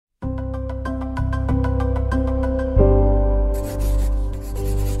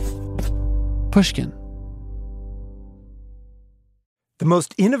Pushkin. The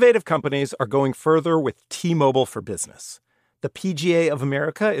most innovative companies are going further with T-Mobile for Business. The PGA of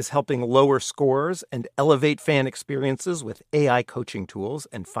America is helping lower scores and elevate fan experiences with AI coaching tools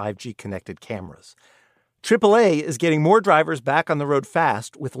and 5G connected cameras. AAA is getting more drivers back on the road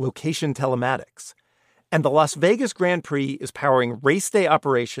fast with location telematics. And the Las Vegas Grand Prix is powering race day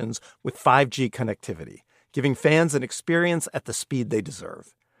operations with 5G connectivity, giving fans an experience at the speed they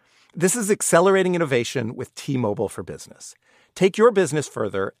deserve. This is accelerating innovation with T-Mobile for Business. Take your business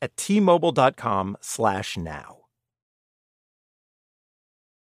further at T-Mobile.com/now.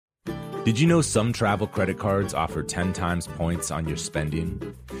 Did you know some travel credit cards offer 10 times points on your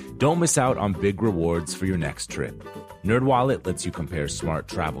spending? Don't miss out on big rewards for your next trip. NerdWallet lets you compare smart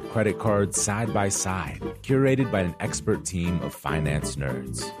travel credit cards side by side, curated by an expert team of finance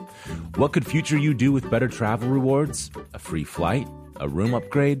nerds. What could future you do with better travel rewards? A free flight? A room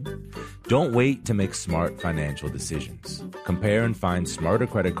upgrade? Don't wait to make smart financial decisions. Compare and find smarter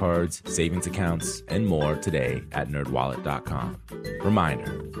credit cards, savings accounts, and more today at NerdWallet.com.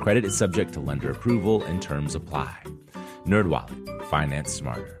 Reminder, credit is subject to lender approval and terms apply. NerdWallet, finance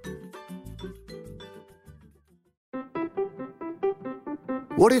smarter.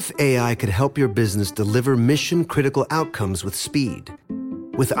 What if AI could help your business deliver mission-critical outcomes with speed?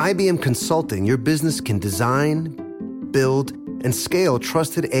 With IBM Consulting, your business can design, build, and scale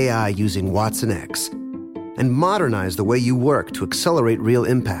trusted AI using watsonx, and modernize the way you work to accelerate real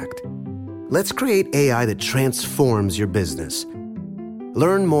impact. Let's create AI that transforms your business.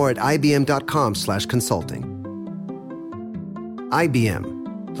 Learn more at ibm.com/consulting.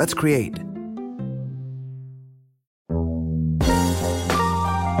 IBM. Let's create.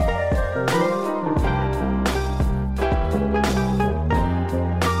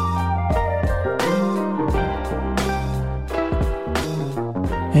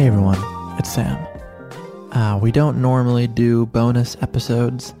 Hey everyone, it's Sam. We don't normally do bonus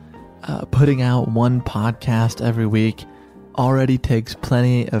episodes. Putting out one podcast every week already takes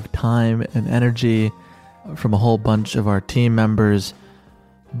plenty of time and energy from a whole bunch of our team members.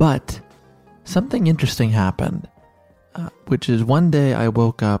 But something interesting happened, which is one day I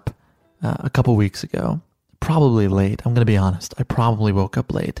woke up a couple weeks ago, probably late. I'm going to be honest. I probably woke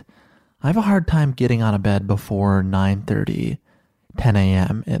up late. I have a hard time getting out of bed before 9:30, 10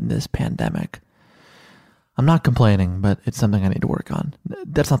 a.m. in this pandemic. I'm not complaining, but it's something I need to work on.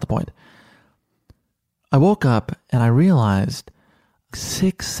 That's not the point. I woke up and I realized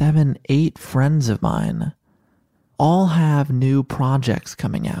 6, 7, 8 friends of mine all have new projects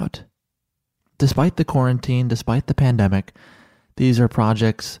coming out. Despite the quarantine, despite the pandemic, these are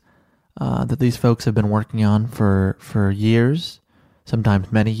projects that these folks have been working on for years,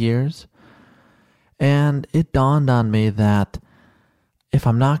 sometimes many years. And it dawned on me that if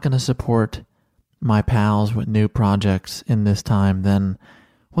I'm not going to support my pals with new projects in this time, then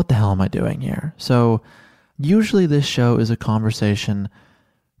what the hell am I doing here? So usually this show is a conversation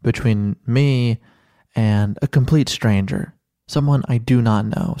between me and a complete stranger, someone I do not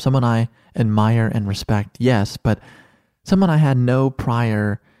know, someone I admire and respect, yes, but someone I had no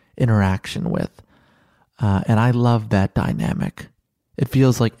prior interaction with. And I love that dynamic. It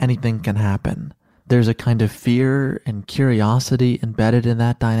feels like anything can happen. There's a kind of fear and curiosity embedded in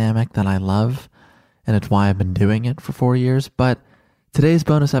that dynamic that I love, and it's why I've been doing it for 4 years. But today's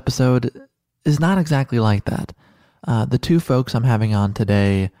bonus episode is not exactly like that. The two folks I'm having on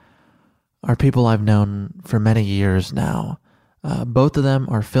today are people I've known for many years now. Both of them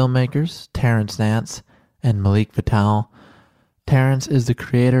are filmmakers, Terrence Nance and Malik Vittal. Terrence is the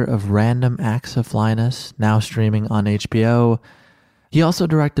creator of Random Acts of Flyness, now streaming on HBO. He also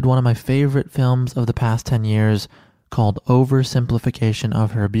directed one of my favorite films of the past 10 years called Oversimplification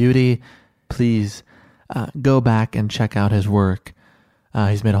of Her Beauty. Please go back and check out his work.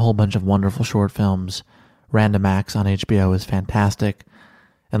 He's made a whole bunch of wonderful short films. Random Acts on HBO is fantastic.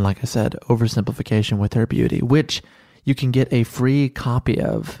 And like I said, Oversimplification with Her Beauty, which you can get a free copy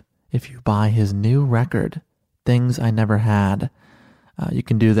of if you buy his new record, Things I Never Had. You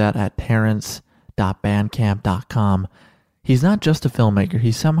can do that at terrence.bandcamp.com. He's not just a filmmaker.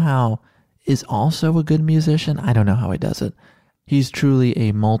 He somehow is also a good musician. I don't know how he does it. He's truly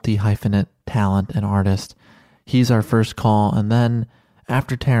a multi-hyphenate talent and artist. He's our first call. And then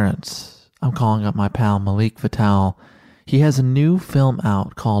after Terrence, I'm calling up my pal Malik Vittal. He has a new film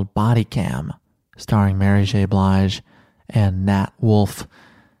out called Body Cam, starring Mary J. Blige and Nat Wolff.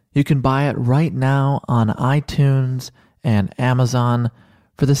 You can buy it right now on iTunes and Amazon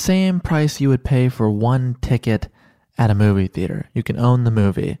for the same price you would pay for one ticket at a movie theater. You can own the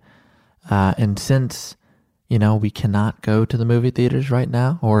movie. And since, we cannot go to the movie theaters right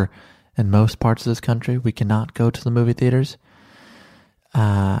now, or in most parts of this country, we cannot go to the movie theaters.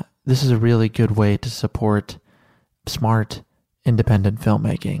 This is a really good way to support smart, independent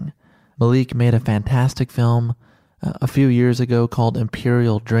filmmaking. Malik made a fantastic film a few years ago called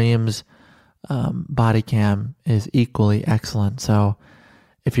Imperial Dreams. Body Cam is equally excellent. So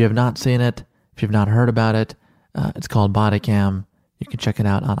if you have not seen it, if you've not heard about it, it's called Body Cam. You can check it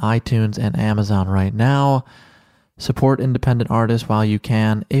out on iTunes and Amazon right now. Support independent artists while you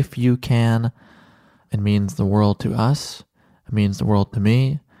can. If you can, it means the world to us. It means the world to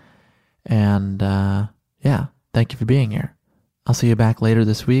me. And yeah, thank you for being here. I'll see you back later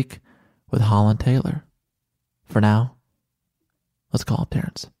this week with Holland Taylor. For now, let's call up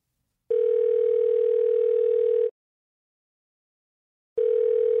Terrence.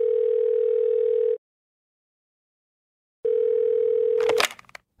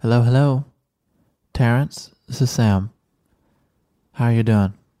 Hello. Terrence, this is Sam. How are you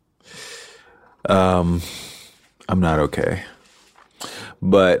doing? I'm not okay.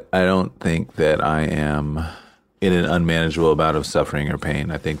 But I don't think that I am in an unmanageable amount of suffering or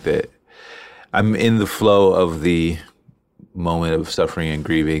pain. I think that I'm in the flow of the moment of suffering and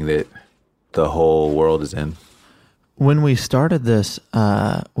grieving that the whole world is in. When we started this,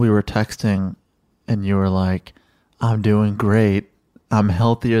 we were texting and you were like, I'm doing great. I'm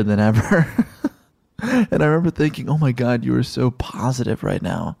healthier than ever. And I remember thinking, oh my God, you are so positive right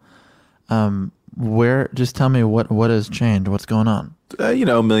now. Just tell me what has changed? What's going on?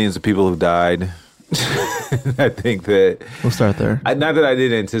 Millions of people have died. I think that we'll start there. Not that I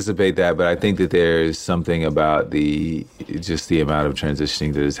didn't anticipate that, but I think that there's something about the amount of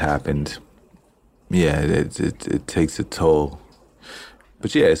transitioning that has happened. Yeah, it takes a toll.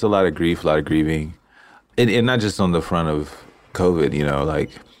 But yeah, it's a lot of grief, a lot of grieving, and not just on the front of COVID,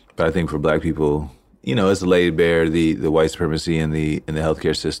 but I think for Black people, it's laid bare the white supremacy in the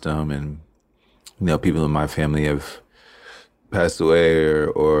healthcare system, and people in my family have passed away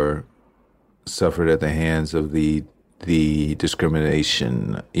or suffered at the hands of the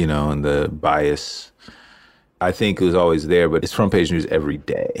discrimination, and the bias. I think it was always there, but it's front page news every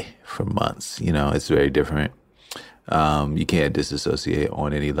day for months. It's very different. You can't disassociate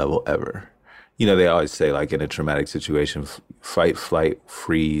on any level ever. They always say, like, in a traumatic situation, fight, flight,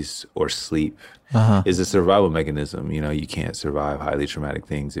 freeze, or sleep is a survival mechanism. You can't survive highly traumatic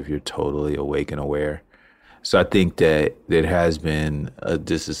things if you're totally awake and aware. So I think that there has been a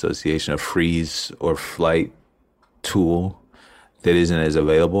disassociation, a freeze or flight tool that isn't as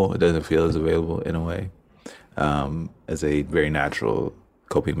available. It doesn't feel as available in a way, as a very natural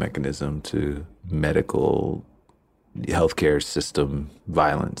coping mechanism to medical healthcare system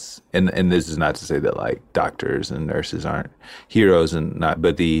violence. And this is not to say that, like, doctors and nurses aren't heroes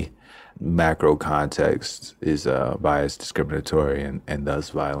but the macro context is biased, discriminatory, and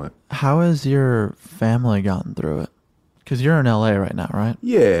thus violent. How has your family gotten through it? Because you're in LA right now, right?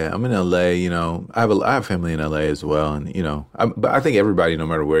 Yeah, I'm in LA. I have family in LA as well, and but I think everybody, no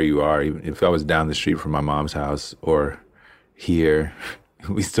matter where you are, even if I was down the street from my mom's house or here,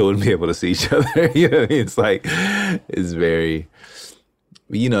 we still wouldn't be able to see each other. It's like, it's very,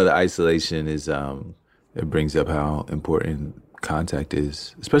 the isolation is, it brings up how important contact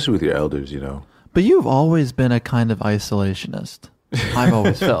is, especially with your elders, But you've always been a kind of isolationist. I've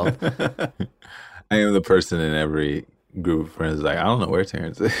always felt. I am the person in every group of friends like, I don't know where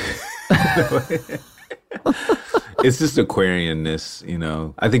Terrence is. It's just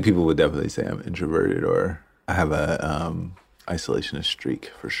Aquarianness, I think people would definitely say I'm introverted, or I have a isolationist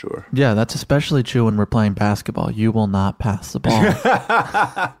streak for sure. Yeah, that's especially true when we're playing basketball. You will not pass the ball.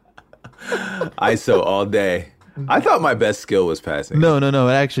 ISO all day. I thought my best skill was passing. No. It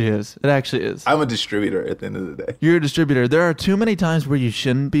actually is. I'm a distributor at the end of the day. You're a distributor. There are too many times where you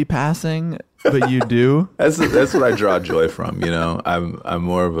shouldn't be passing, but you do. That's what I draw joy from. I'm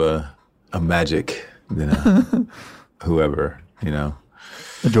more of a magic than a whoever.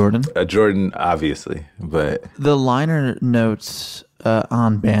 A Jordan. A Jordan, obviously, but the liner notes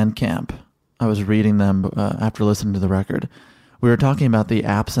on Bandcamp, I was reading them after listening to the record. We were talking about the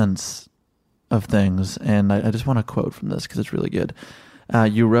absence of things, and I just want to quote from this because it's really good.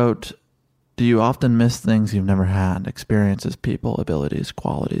 You wrote, "Do you often miss things you've never had, experiences, people, abilities,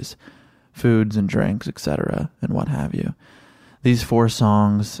 qualities, foods and drinks, etc., and what have you? These 4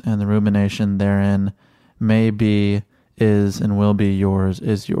 songs and the rumination therein may be, is, and will be yours,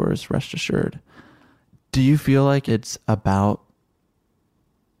 is yours, rest assured." Do you feel like it's about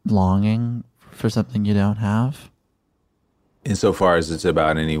longing for something you don't have? Insofar as it's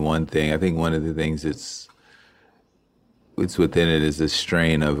about any one thing, I think one of the things it's within it is a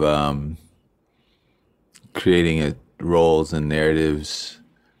strain of creating roles and narratives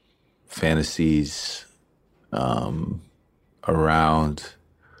fantasies around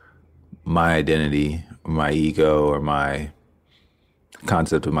my identity, my ego, or my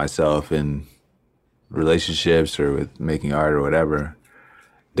concept of myself in relationships or with making art or whatever,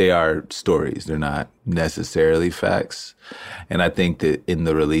 they are stories. They're not necessarily facts. And I think that in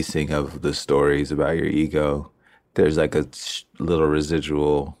the releasing of the stories about your ego, there's like a little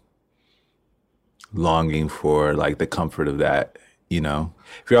residual longing for like the comfort of that, you know?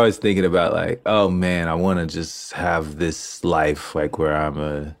 If you're always thinking about like, oh man, I want to just have this life like where I'm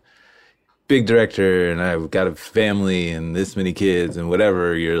a big director and I've got a family and this many kids and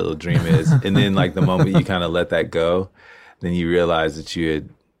whatever your little dream is. And then like the moment you kind of let that go, then you realize that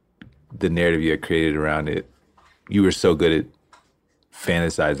the narrative you had created around it, you were so good at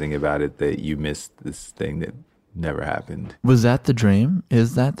fantasizing about it that you missed this thing that never happened. Was that the dream?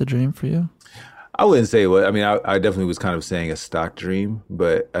 Is that the dream for you? I wouldn't say what. I mean, I definitely was kind of saying a stock dream,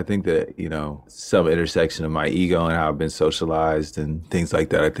 but I think that, you know, some intersection of my ego and how I've been socialized and things like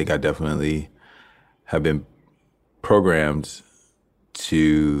that, I think I definitely have been programmed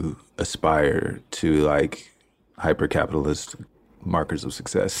to aspire to like hyper-capitalist markers of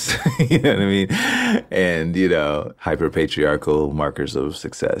success. You know what I mean? And, you know, hyper-patriarchal markers of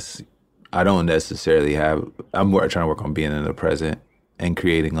success. I don't necessarily I'm more trying to work on being in the present and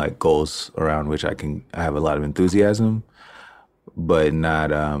creating like goals around which I have a lot of enthusiasm, but not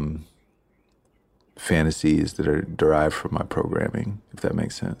fantasies that are derived from my programming, if that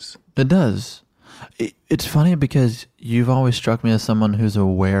makes sense. It does. It's funny because you've always struck me as someone who's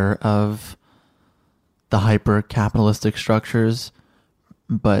aware of the hyper-capitalistic structures,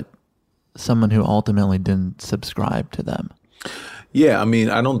 but someone who ultimately didn't subscribe to them. Yeah, I mean,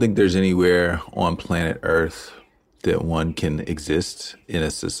 I don't think there's anywhere on planet Earth that one can exist in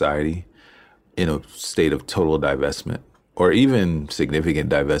a society in a state of total divestment or even significant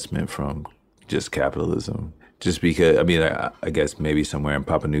divestment from just capitalism. Just because, I mean, I guess maybe somewhere in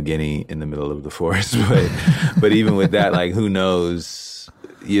Papua New Guinea in the middle of the forest, but even with that, like, who knows,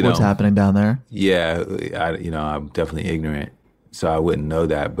 you know. What's happening down there? Yeah, I'm definitely ignorant, so I wouldn't know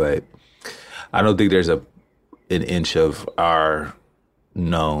that, but I don't think there's an inch of our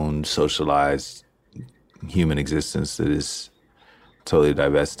known socialized human existence that is totally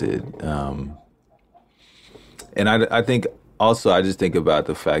divested. And I think also, I just think about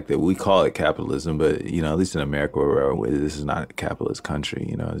the fact that we call it capitalism, but, you know, at least in America, this is not a capitalist country.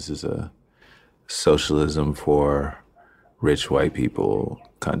 You know, this is a socialism for rich white people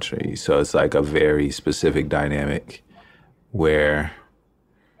country. So it's like a very specific dynamic where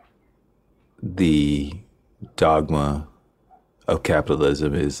the dogma of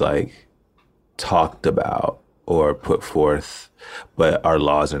capitalism is like talked about or put forth, but our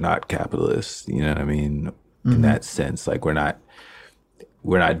laws are not capitalist. You know what I mean? Mm-hmm. In that sense, like we're not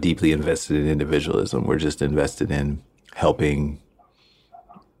deeply invested in individualism. We're just invested in helping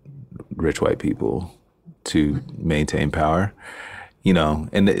rich white people to maintain power. You know,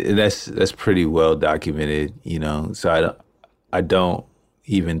 and that's pretty well documented. You know, so I don't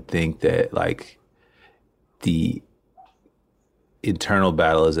even think that like the internal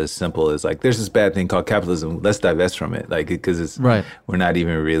battle is as simple as like, there's this bad thing called capitalism, let's divest from it. Like, because it's right.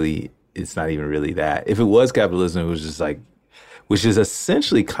 It's not even really that. If it was capitalism, it was just like, which is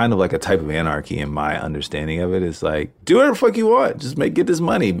essentially kind of like a type of anarchy in my understanding of it. It's like, do whatever the fuck you want, just get this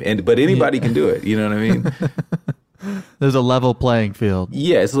money, but anybody can do it. You know what I mean? There's a level playing field.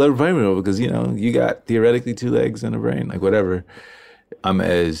 Yeah, it's a level playing field because, you know, you got theoretically 2 legs and a brain, like whatever. I'm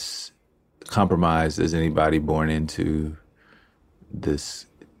as compromised as anybody born into this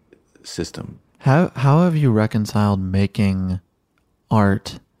system. How have you reconciled making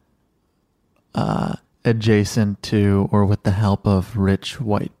art adjacent to or with the help of rich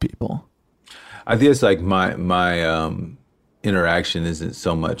white people? I think it's like my interaction isn't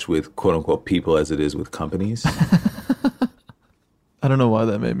so much with quote unquote people as it is with companies. I don't know why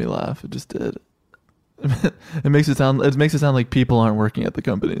that made me laugh. It just did. It makes it sound like people aren't working at the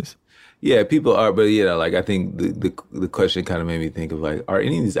companies. Yeah, people are, but you know, like I think the question kind of made me think of like, are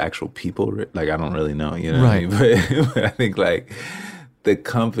any of these actual people? Like, I don't really know, you know, right? What I mean? But I think like the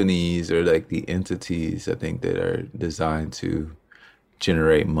companies or like the entities, I think that are designed to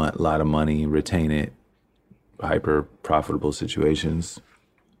generate a lot of money, retain it, hyper profitable situations.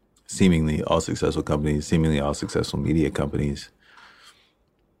 Seemingly all successful companies, seemingly all successful media companies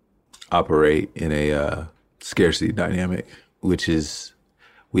operate in a scarcity dynamic, which is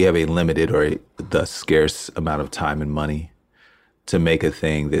we have a limited or thus scarce amount of time and money to make a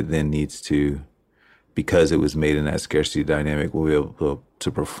thing that then needs to, because it was made in that scarcity dynamic, we'll be able to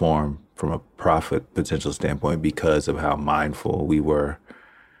perform from a profit potential standpoint because of how mindful we were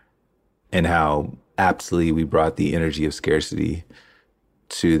and how aptly we brought the energy of scarcity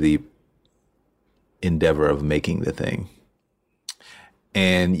to the endeavor of making the thing.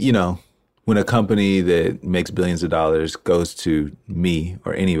 And, you know, when a company that makes billions of dollars goes to me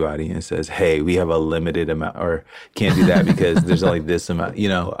or anybody and says, hey, we have a limited amount, or can't do that because there's only this amount, you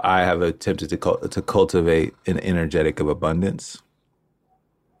know, I have attempted to cultivate an energetic of abundance,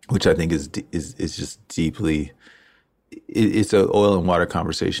 which I think is just deeply, it's an oil and water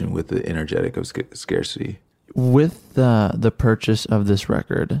conversation with the energetic of scarcity. With the purchase of this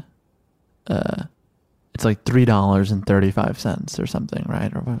record, it's like $3.35 or something,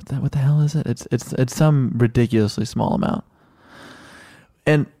 right? Or what the hell is it? It's some ridiculously small amount.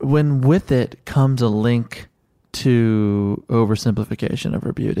 And when with it comes a link to oversimplification of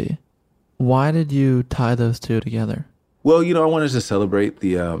her beauty, why did you tie those two together? Well, you know, I wanted to celebrate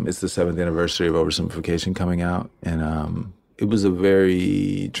it's the 7th anniversary of Oversimplification coming out. And it was a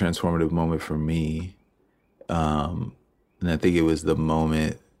very transformative moment for me. And I think it was the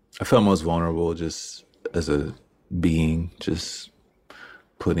moment I felt most vulnerable just as a being, just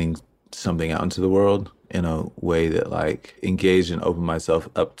putting something out into the world in a way that like engaged and opened myself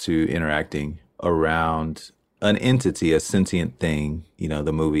up to interacting around an entity, a sentient thing, you know,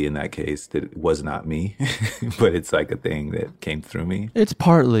 the movie in that case that was not me, but it's like a thing that came through me. It's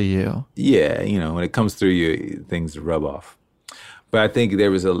partly you. Yeah, you know, when it comes through you, things rub off. But I think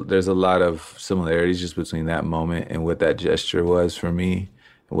there's a lot of similarities just between that moment and what that gesture was for me,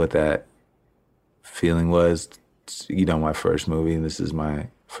 and what that feeling was, you know, my first movie, and this is my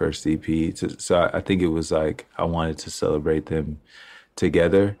first EP. So I think it was like I wanted to celebrate them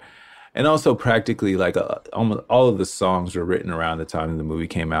together. And also practically, like almost all of the songs were written around the time the movie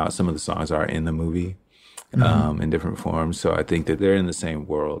came out. Some of the songs are in the movie in different forms. So I think that they're in the same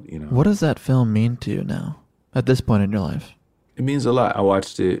world, you know. What does that film mean to you now, at this point in your life? It means a lot. I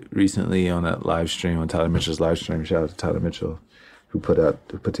watched it recently on that live stream, on Tyler Mitchell's live stream. Shout out to Tyler Mitchell, who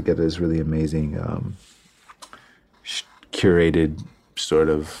put together this really amazing curated sort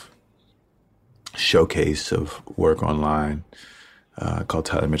of showcase of work online called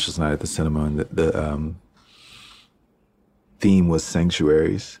Tyler Mitchell's Night at the Cinema. And the theme was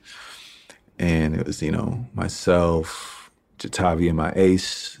sanctuaries. And it was, you know, myself, Jatavi, my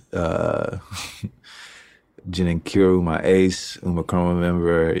ace, Jen and Kuru, my ace, Uma Chroma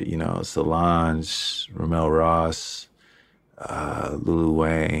member, you know, Solange, Ramel Ross, Lulu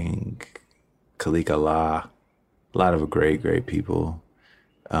Wang, Kalika La, a lot of great, great people.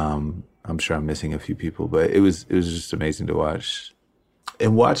 I'm sure I'm missing a few people, but it was just amazing to watch.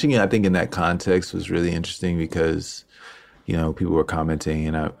 And watching it, I think in that context was really interesting because, you know, people were commenting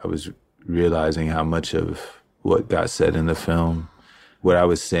and I was realizing how much of what got said in the film, what I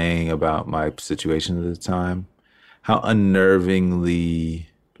was saying about my situation at the time, how unnervingly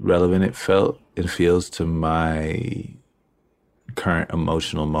relevant it felt and feels to my current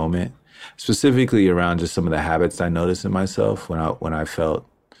emotional moment, specifically around just some of the habits I noticed in myself when I felt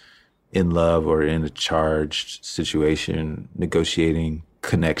in love or in a charged situation, negotiating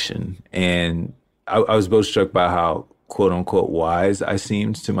connection. And I was both struck by how quote unquote wise I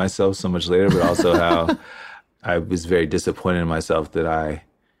seemed to myself so much later, but also how I was very disappointed in myself that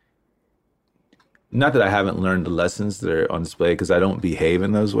not that I haven't learned the lessons that are on display because I don't behave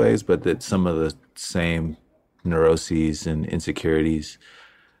in those ways, but that some of the same neuroses and insecurities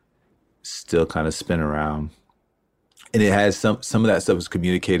still kind of spin around. And it has some of that stuff was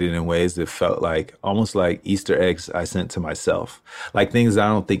communicated in ways that felt like almost like Easter eggs I sent to myself, like things I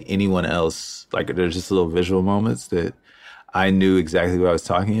don't think anyone else, like there's just little visual moments that I knew exactly what I was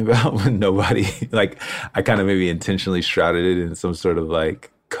talking about, but nobody, like I kind of maybe intentionally shrouded it in some sort of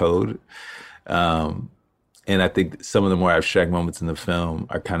like code. And I think some of the more abstract moments in the film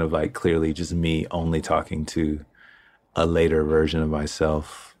are kind of like clearly just me only talking to a later version of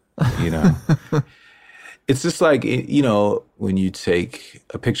myself, you know. It's just like, you know, when you take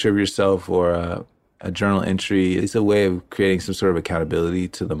a picture of yourself or a journal entry, it's a way of creating some sort of accountability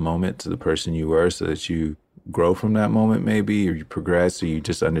to the moment, to the person you were, so that you grow from that moment maybe, or you progress, or you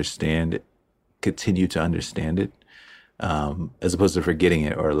just understand it, continue to understand it, as opposed to forgetting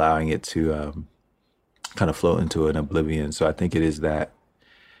it or allowing it to kind of float into an oblivion. So I think it is that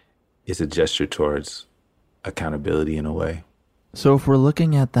it's a gesture towards accountability in a way. So if we're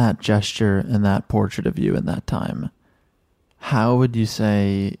looking at that gesture and that portrait of you in that time, how would you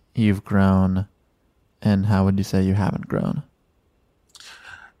say you've grown and how would you say you haven't grown?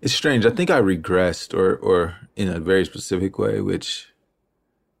 It's strange. I think I regressed or in a very specific way, which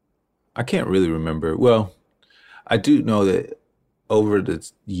I can't really remember. Well, I do know that over the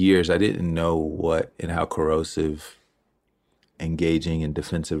years, I didn't know what and how corrosive engaging in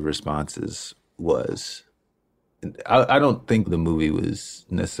defensive responses was. I don't think the movie was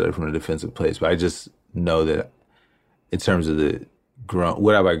necessarily from a defensive place, but I just know that in terms of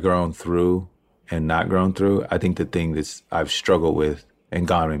what have I grown through and not grown through, I think the thing that I've struggled with and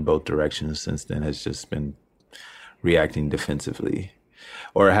gone in both directions since then has just been reacting defensively,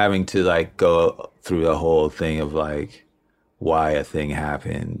 or having to like go through the whole thing of like why a thing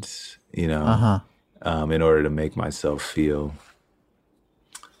happened, in order to make myself feel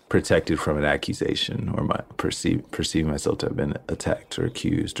protected from an accusation, or perceive myself to have been attacked or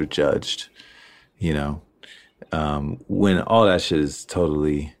accused or judged, when all that shit is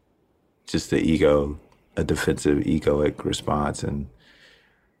totally just a defensive egoic response and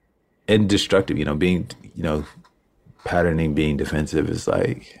destructive, patterning being defensive is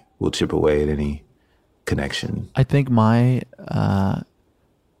like, will chip away at any connection. I think my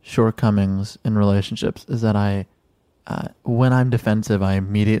shortcomings in relationships is that when I'm defensive, I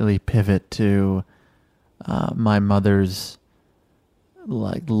immediately pivot to my mother's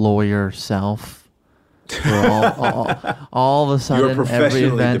like lawyer self. All of a sudden, you're professionally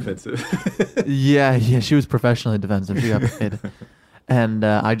every event, defensive. yeah, she was professionally defensive. She got paid, and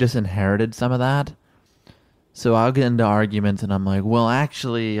I just inherited some of that. So I'll get into arguments, and I'm like, well,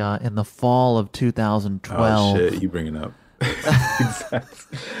 actually, in the fall of 2012, oh shit, you bring it up.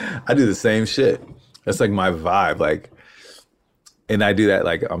 Exactly. I do the same shit. That's like my vibe, like. And I do that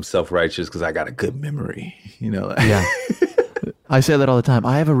like I'm self-righteous because I got a good memory, Like. Yeah. I say that all the time.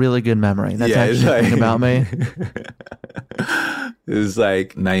 I have a really good memory. That's actually the thing about me. It's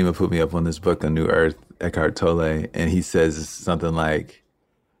like Naima put me up on this book, A New Earth, Eckhart Tolle, and he says something like,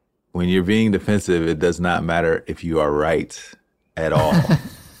 when you're being defensive, it does not matter if you are right at all.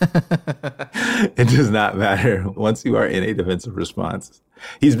 It does not matter once you are in a defensive response.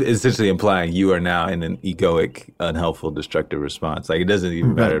 He's essentially implying you are now in an egoic, unhelpful, destructive response. Like, it doesn't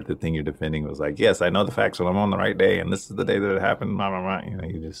even matter if the thing you're defending was like, yes, I know the facts, and I'm on the right day, and this is the day that it happened. Blah, blah, blah.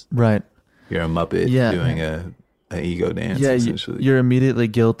 You just you're a Muppet doing an ego dance. Yeah, essentially. You're immediately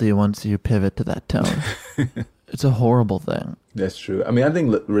guilty once you pivot to that tone. It's a horrible thing. That's true. I mean, I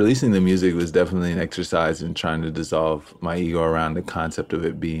think releasing the music was definitely an exercise in trying to dissolve my ego around the concept of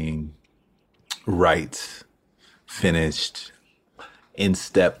it being right, finished, in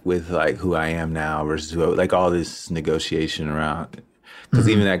step with like who I am now versus like all this negotiation around. Because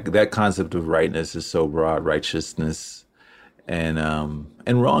even that concept of rightness is so broad, righteousness and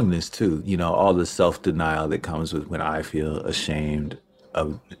wrongness too. All the self-denial that comes with when I feel ashamed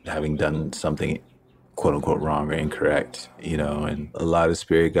of having done something quote unquote wrong or incorrect, and a lot of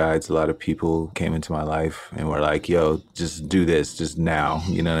spirit guides, a lot of people came into my life and were like, yo, just do this just now.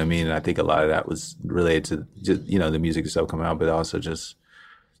 You know what I mean? And I think a lot of that was related to just, the music itself coming out, but also just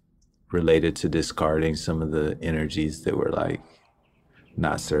related to discarding some of the energies that were like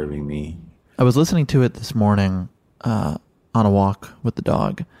not serving me. I was listening to it this morning on a walk with the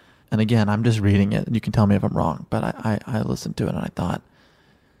dog. And again, I'm just reading it. You can tell me if I'm wrong, but I listened to it and I thought,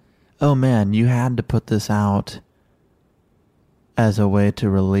 oh man, you had to put this out as a way to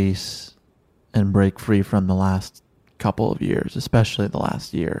release and break free from the last couple of years, especially the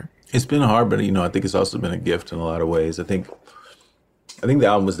last year. It's been hard, but I think it's also been a gift in a lot of ways. I think the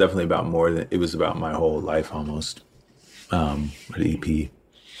album was definitely about more than it was about my whole life almost. The EP.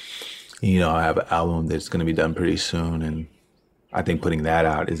 I have an album that's going to be done pretty soon, and I think putting that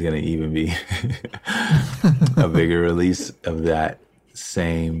out is going to even be a bigger release of that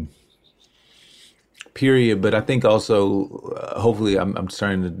same period. But I think also, hopefully, I'm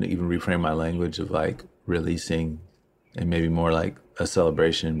starting to even reframe my language of like releasing and maybe more like a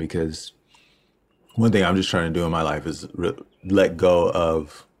celebration, because one thing I'm just trying to do in my life is let go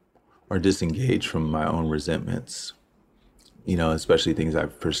of or disengage from my own resentments, especially things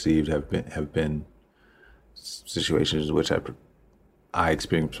I've perceived have been situations in which I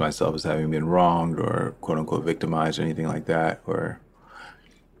experienced myself as having been wronged or quote unquote victimized or anything like that. Or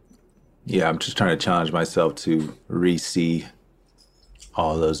I'm just trying to challenge myself to re-see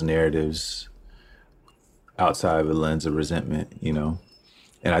all those narratives outside of a lens of resentment, And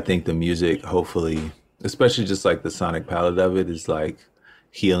I think the music, hopefully, especially just like the sonic palette of it, is like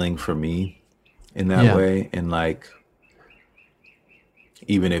healing for me in that way. And like,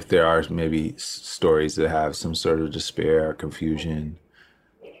 even if there are maybe stories that have some sort of despair or confusion,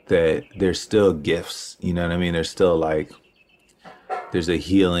 that there's still gifts, you know what I mean? There's still like, there's a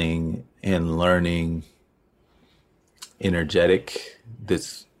healing and learning energetic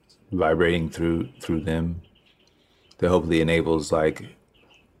that's vibrating through them that hopefully enables like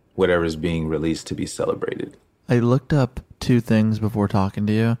whatever's being released to be celebrated. I looked up two things before talking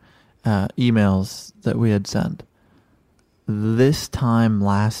to you, emails that we had sent. this time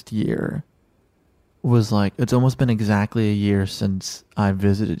last year was like, it's almost been exactly a year since I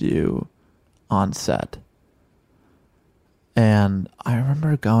visited you on set. And I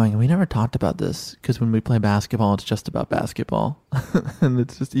remember going, and we never talked about this, because when we play basketball, it's just about basketball. And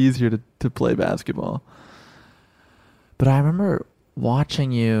it's just easier to play basketball. But I remember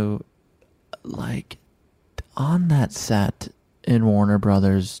watching you, like, on that set in Warner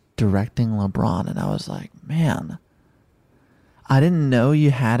Brothers directing LeBron, and I was like, man, I didn't know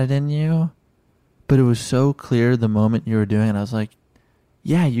you had it in you, but it was so clear the moment you were doing it. I was like,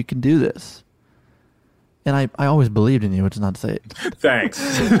 yeah, you can do this. And I always believed in you, which is not to say thanks.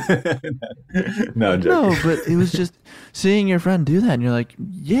 No, I'm joking. No, but it was just seeing your friend do that, and you're like,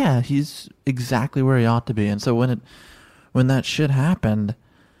 yeah, he's exactly where he ought to be. And so when that shit happened,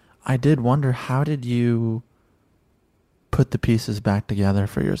 I did wonder, how did you put the pieces back together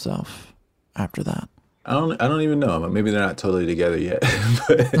for yourself after that? I don't even know. Maybe they're not totally together yet.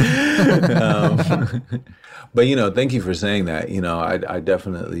 But you know, thank you for saying that. You know, I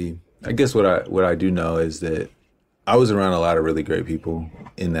definitely, I guess what I do know is that I was around a lot of really great people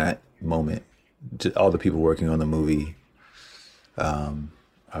in that moment. Just all the people working on the movie,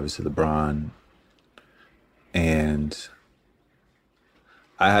 obviously LeBron, and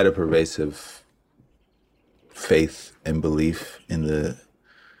I had a pervasive faith and belief in the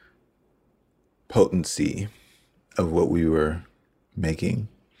potency of what we were making.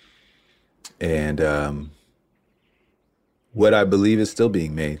 And what I believe is still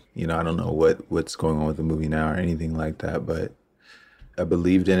being made. You know, I don't know what's going on with the movie now or anything like that, but I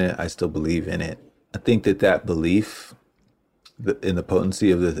believed in it. I still believe in it. I think that belief in the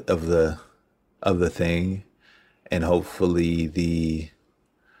potency of the thing, and hopefully the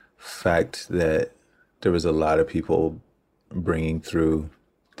fact that there was a lot of people bringing through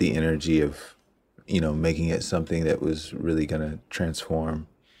the energy of, you know, making it something that was really going to transform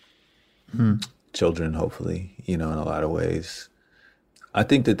children, hopefully, you know, in a lot of ways. I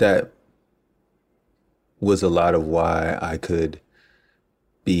think that was a lot of why I could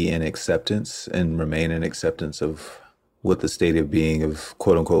be in acceptance and remain in acceptance of what the state of being of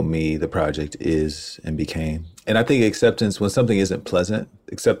quote unquote me, the project, is and became. And I think acceptance, when something isn't pleasant,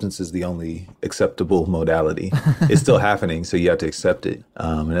 acceptance is the only acceptable modality. It's still happening, so you have to accept it.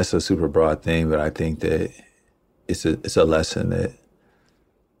 And that's a super broad thing, but I think that it's a lesson that,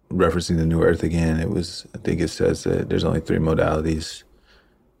 referencing the New Earth again, I think it says that there's only 3 modalities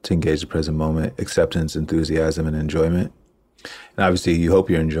to engage the present moment: acceptance, enthusiasm, and enjoyment. And obviously you hope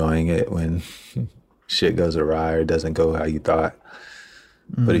you're enjoying it when shit goes awry or doesn't go how you thought.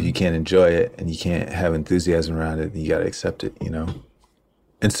 But if you can't enjoy it and you can't have enthusiasm around it, you got to accept it, you know.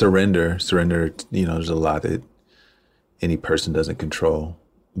 And surrender, you know, there's a lot that any person doesn't control.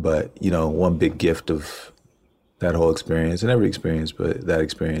 But, you know, one big gift of that whole experience, and every experience, but that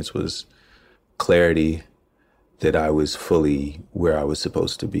experience, was clarity that I was fully where I was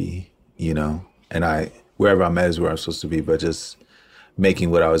supposed to be, you know. And wherever I'm at is where I'm supposed to be, but just making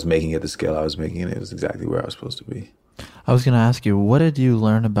what I was making at the scale I was making it was exactly where I was supposed to be. I was going to ask you, what did you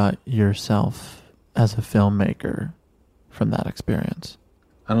learn about yourself as a filmmaker from that experience?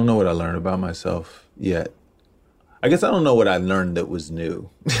 I don't know what I learned about myself yet. I guess I don't know what I learned that was new.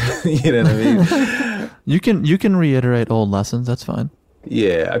 You know what I mean? You can reiterate old lessons. That's fine.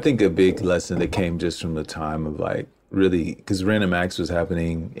 Yeah, I think a big lesson that came just from the time of, like, really, because Random Acts was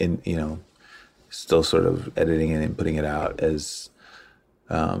happening in, you know, still sort of editing it and putting it out as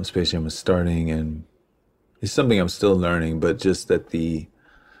Space Jam was starting, and it's something I'm still learning, but just that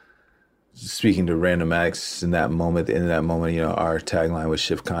speaking to Random Acts in that moment, you know, our tagline was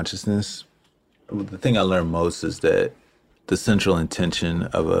shift consciousness. The thing I learned most is that the central intention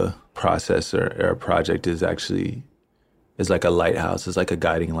of a process or a project is like a lighthouse. It's like a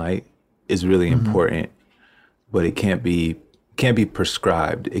guiding light. It's really important, but it can't be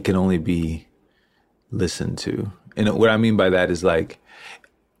prescribed. It can only be listened to. And what I mean by that is, like,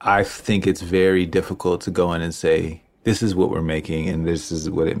 I think it's very difficult to go in and say, this is what we're making and this is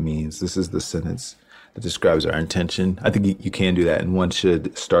what it means. This is the sentence that describes our intention. I think you can do that, and one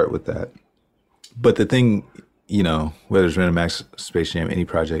should start with that. But the thing, you know, whether it's Random Acts, Space Jam, any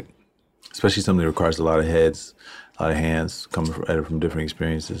project, especially something that requires a lot of heads, a lot of hands coming from different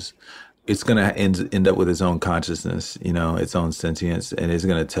experiences, it's going to end up with its own consciousness, you know, its own sentience, and it's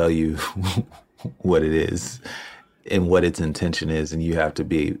going to tell you what it is and what its intention is, and you have to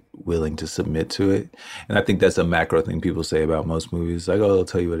be willing to submit to it. And I think that's a macro thing people say about most movies, like, oh, they'll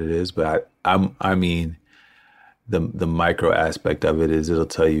tell you what it is. But I mean, the micro aspect of it is it'll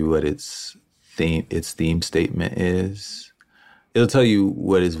tell you what its theme statement is. It'll tell you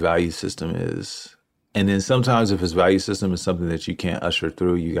what its value system is. And then sometimes if his value system is something that you can't usher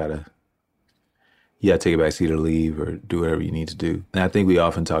through, you gotta take a back seat or leave or do whatever you need to do. And I think we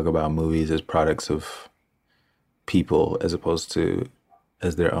often talk about movies as products of people as opposed to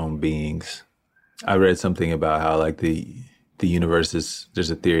as their own beings. I read something about how like the universe is,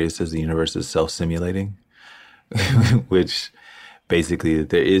 there's a theory that says the universe is self-simulating, which basically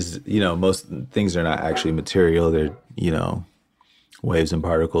there is, most things are not actually material. They're, waves and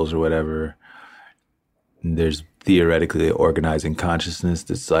particles or whatever. And there's theoretically an organizing consciousness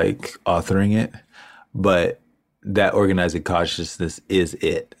that's like authoring it, but that organizing consciousness is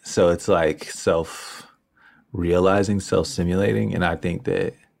it. So it's like self-realizing, self-simulating. And I think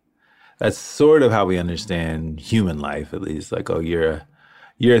that's sort of how we understand human life, at least. Like, oh, you're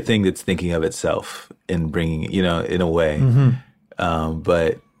a thing that's thinking of itself and bringing, in a way.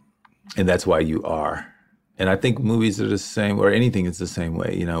 And that's why you are. And I think movies are the same, or anything is the same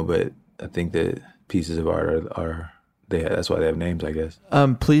way, but I think that pieces of art that's why they have names, I guess.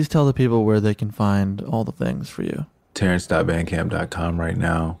 Please tell the people where they can find all the things for you. Terrence.bandcamp.com right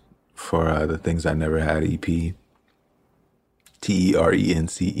now for the Things I Never Had EP.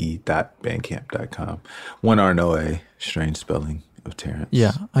 TERENCE.bandcamp.com. One R, no A. Strange spelling of Terrence.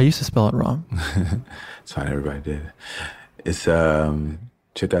 Yeah, I used to spell it wrong. It's fine, everybody did. It's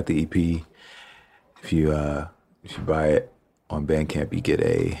check out the EP. If you buy it on Bandcamp, you get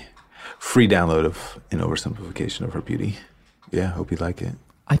a free download of An Oversimplification of Her Beauty. Yeah, hope you like it.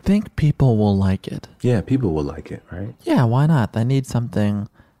 I think people will like it. Yeah, people will like it, right? Yeah, why not? They need something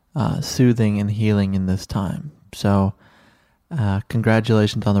soothing and healing in this time. So,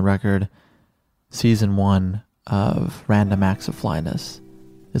 congratulations on the record. Season 1 of Random Acts of Flyness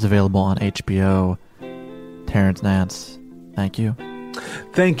is available on HBO. Terrence Nance, thank you.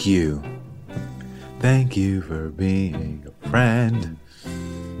 Thank you. Thank you for being a friend.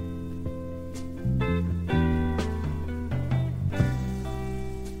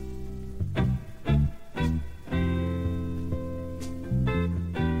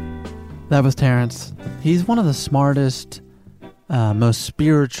 That was Terrence. He's one of the smartest, most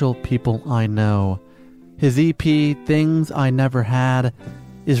spiritual people I know. His EP, Things I Never Had,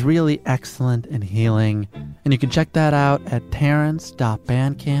 is really excellent and healing, and you can check that out at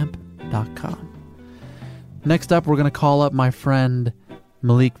terrence.bandcamp.com. Next up, we're going to call up my friend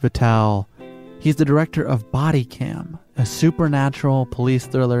Malik Vittal. He's the director of Body Cam, a supernatural police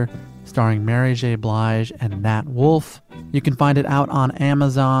thriller starring Mary J. Blige and Nat Wolff. You can find it out on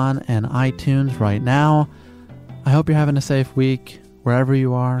Amazon and iTunes right now. I hope you're having a safe week, wherever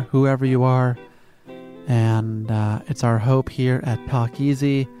you are, whoever you are. And it's our hope here at Talk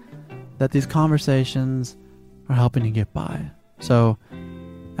Easy that these conversations are helping you get by. So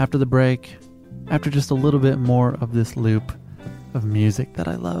after the break, after just a little bit more of this loop of music that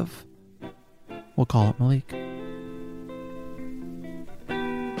I love, we'll call up Malik.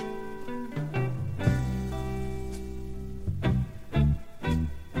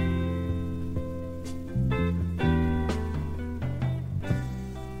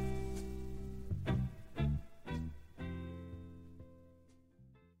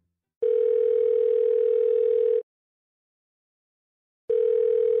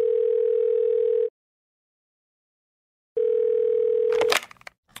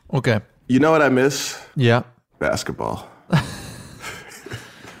 Okay. You know what I miss? Yeah. Basketball.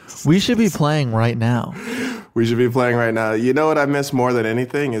 We should be playing right now. We should be playing right now. You know what I miss more than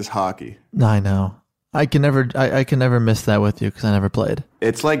anything is hockey. I know. I can never miss that with you because I never played.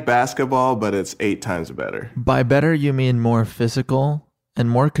 It's like basketball, but it's 8 times better. By better, you mean more physical and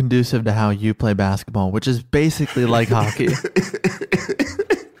more conducive to how you play basketball, which is basically like hockey.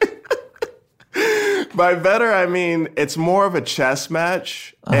 By better, I mean it's more of a chess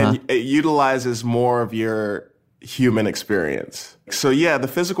match, and it utilizes more of your human experience. So yeah, the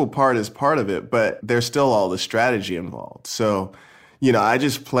physical part is part of it, but there's still all the strategy involved. So, I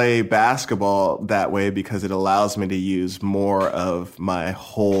just play basketball that way because it allows me to use more of my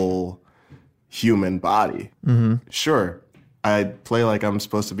whole human body. Mm-hmm. Sure, I play like I'm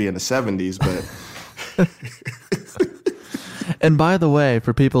supposed to be in the 70s, but... And by the way,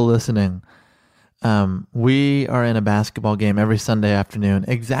 for people listening... we are in a basketball game every Sunday afternoon,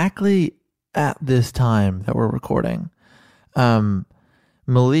 exactly at this time that we're recording.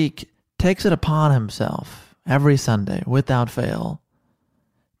 Malik takes it upon himself every Sunday, without fail,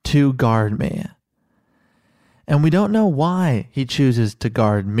 to guard me. And we don't know why he chooses to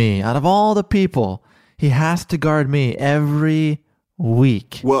guard me. Out of all the people, he has to guard me every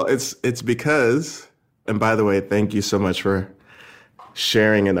week. Well, it's because, and by the way, thank you so much for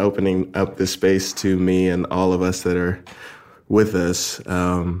sharing and opening up this space to me and all of us that are with us.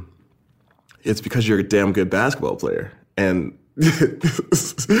 It's because you're a damn good basketball player. And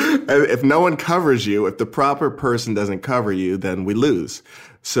if no one covers you, if the proper person doesn't cover you, then we lose.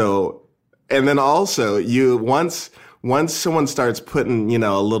 So, and then also once someone starts putting,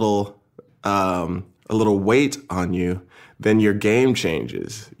 a little weight on you, then your game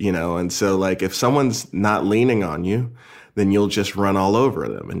changes, and so like if someone's not leaning on you, then you'll just run all over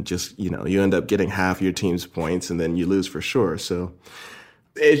them and just, you end up getting half your team's points and then you lose for sure. So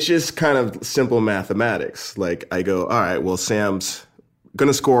it's just kind of simple mathematics. Like I go, all right, well, Sam's going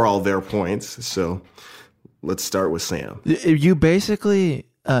to score all their points. So let's start with Sam. You basically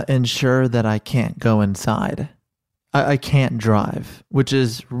ensure that I can't go inside. I can't drive, which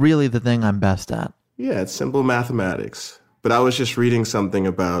is really the thing I'm best at. Yeah, it's simple mathematics. But I was just reading something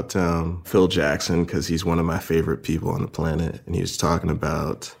about Phil Jackson because he's one of my favorite people on the planet. And he was talking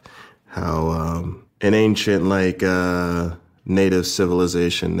about how in ancient, native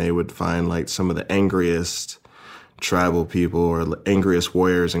civilization, they would find, some of the angriest tribal people or the angriest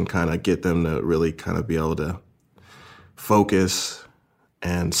warriors and kind of get them to really kind of be able to focus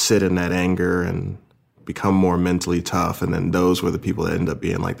and sit in that anger and become more mentally tough. And then those were the people that end up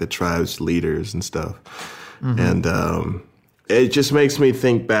being, the tribe's leaders and stuff. Mm-hmm. And it just makes me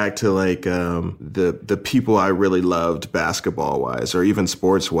think back to the people I really loved basketball wise or even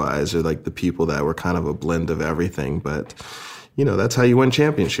sports wise or the people that were kind of a blend of everything. But, that's how you win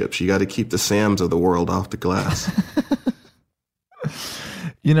championships. You got to keep the Sams of the world off the glass.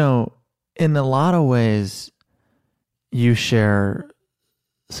 In a lot of ways, you share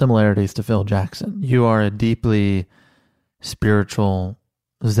similarities to Phil Jackson. You are a deeply spiritual,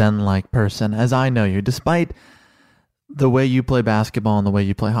 Zen-like person, as I know you, despite the way you play basketball and the way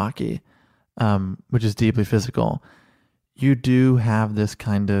you play hockey, which is deeply physical. You do have this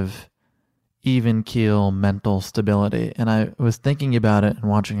kind of even keel mental stability. And I was thinking about it and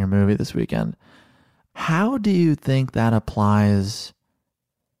watching your movie this weekend. How do you think that applies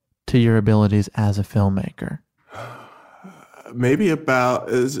to your abilities as a filmmaker? Maybe it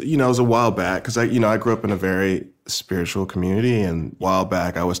was a while back because I grew up in a very spiritual community, and a while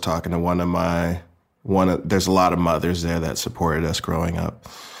back I was talking to there's a lot of mothers there that supported us growing up.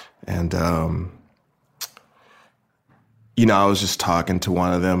 And, I was just talking to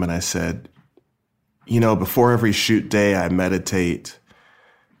one of them and I said, before every shoot day, I meditate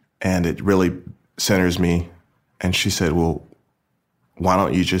and it really centers me. And she said, well, why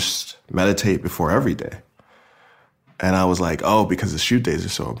don't you just meditate before every day? And I was like, oh, because the shoot days are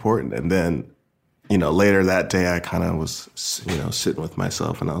so important. And then, later that day, I kind of was, sitting with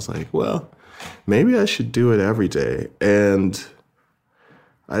myself and I was like, well, maybe I should do it every day. And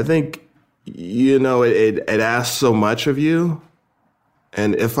I think, it asks so much of you.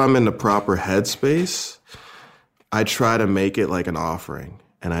 And if I'm in the proper headspace, I try to make it like an offering.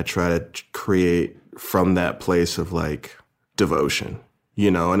 And I try to create from that place of devotion,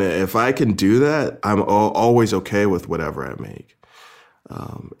 and if I can do that, I'm always okay with whatever I make.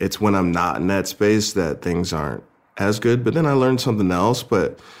 It's when I'm not in that space that things aren't as good. But then I learned something else.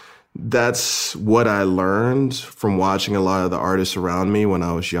 But that's what I learned from watching a lot of the artists around me when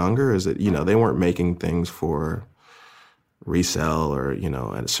I was younger is that, they weren't making things for resell or,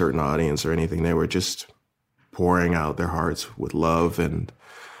 at a certain audience or anything. They were just pouring out their hearts with love. And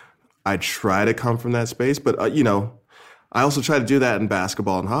I try to come from that space. But, I also try to do that in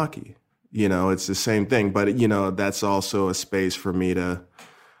basketball and hockey. It's the same thing. But, that's also a space for me to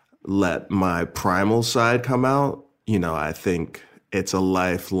let my primal side come out. I think it's a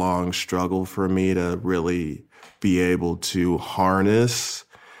lifelong struggle for me to really be able to harness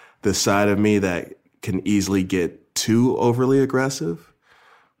the side of me that can easily get too overly aggressive,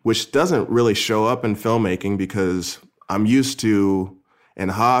 which doesn't really show up in filmmaking because I'm used to, in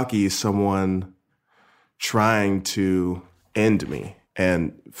hockey, someone trying to end me.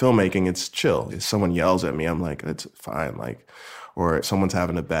 And filmmaking, it's chill. If someone yells at me, I'm like, it's fine. Or if someone's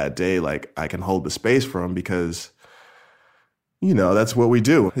having a bad day, I can hold the space for them because, that's what we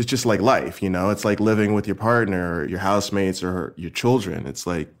do. It's just like life, it's like living with your partner or your housemates or your children. It's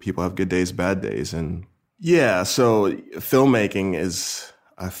like people have good days, bad days. And yeah, so filmmaking is,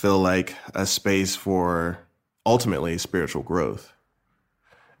 I feel like, a space for ultimately spiritual growth.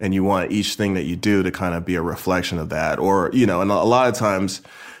 And you want each thing that you do to kind of be a reflection of that. Or, and a lot of times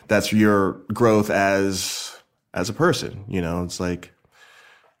that's your growth as a person, It's like,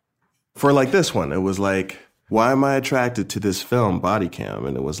 for this one, it was why am I attracted to this film, Body Cam?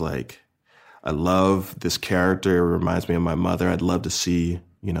 And it was I love this character. It reminds me of my mother. I'd love to see,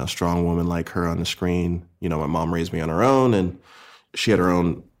 a strong woman like her on the screen. My mom raised me on her own and she had her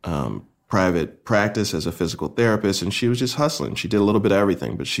own private practice as a physical therapist, and she was just hustling. She did a little bit of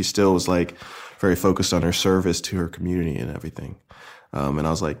everything, but she still was like very focused on her service to her community and everything. And I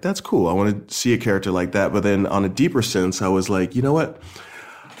was like, that's cool. I want to see a character like that. But then on a deeper sense, I was like, you know what?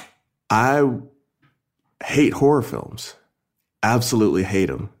 I hate horror films. Absolutely hate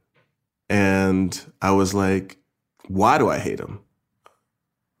them. And I was like, why do I hate them?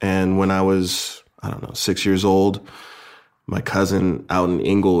 And when I was, 6 years old, my cousin out in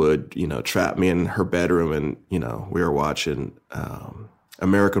Inglewood, trapped me in her bedroom, and, we were watching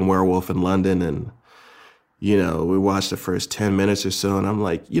American Werewolf in London, and, we watched the first 10 minutes or so, and I'm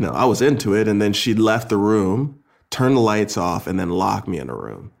like, I was into it, and then she left the room, turned the lights off, and then locked me in a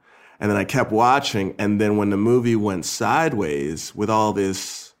room. And then I kept watching, and then when the movie went sideways with all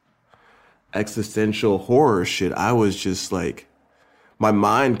this existential horror shit, I was just like, my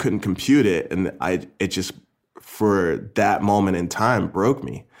mind couldn't compute it, and it just, for that moment in time, broke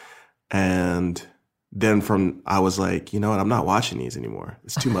me. And then I was like, you know what, I'm not watching these anymore.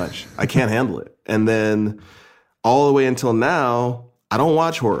 It's too much. I can't handle it. And then all the way until now, I don't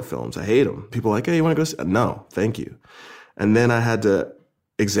watch horror films. I hate them. People are like, hey, you want to go? No, thank you. And then I had to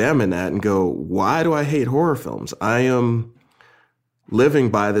examine that and go, why do I hate horror films? I am living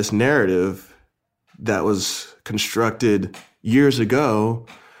by this narrative that was constructed years ago,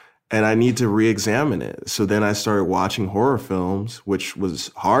 and I need to re-examine it. So then I started watching horror films, which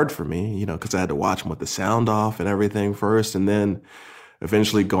was hard for me, because I had to watch them with the sound off and everything first, and then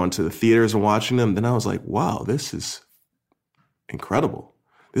eventually going to the theaters and watching them. Then I was like, wow, this is incredible.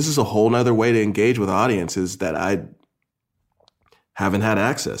 This is a whole nother way to engage with audiences that I haven't had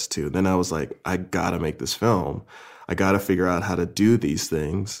access to. Then I was like, I gotta make this film. I gotta figure out how to do these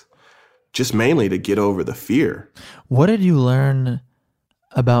things, just mainly to get over the fear. What did you learn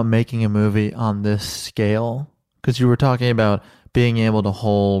about making a movie on this scale? Because you were talking about being able to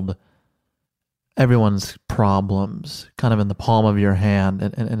hold everyone's problems kind of in the palm of your hand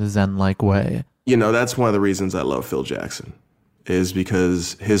in a Zen-like way. That's one of the reasons I love Phil Jackson, is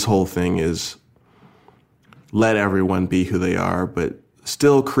because his whole thing is let everyone be who they are, but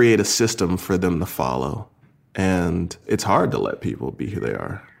still create a system for them to follow. And it's hard to let people be who they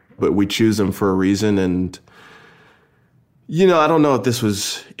are, but we choose them for a reason. And I don't know if this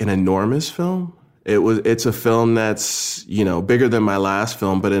was an enormous film. It's a film that's, bigger than my last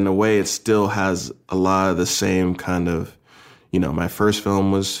film, but in a way it still has a lot of the same kind of, my first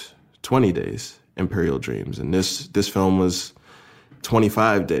film was 20 Days, Imperial Dreams, and this film was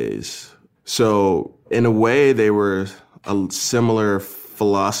 25 days. So in a way they were a similar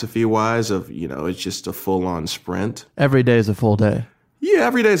philosophy-wise of, it's just a full-on sprint. Every day is a full day. Yeah,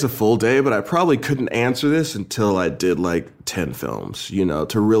 every day is a full day, but I probably couldn't answer this until I did like 10 films,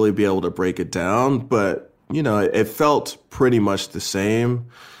 to really be able to break it down. But, it felt pretty much the same,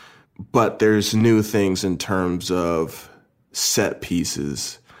 but there's new things in terms of set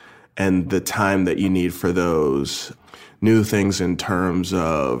pieces and the time that you need for those, new things in terms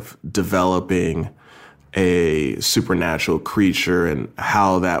of developing a supernatural creature and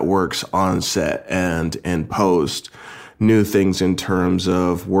how that works on set and in post. New things in terms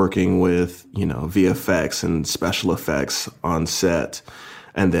of working with, VFX and special effects on set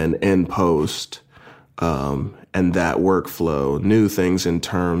and then in post, and that workflow. New things in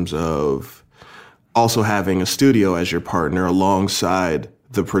terms of also having a studio as your partner alongside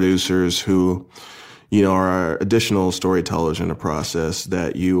the producers who, are additional storytellers in the process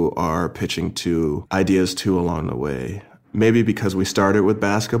that you are pitching to ideas to along the way. Maybe because we started with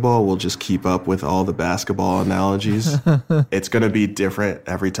basketball, we'll just keep up with all the basketball analogies. It's going to be different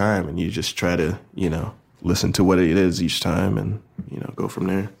every time, and you just try to, listen to what it is each time and, go from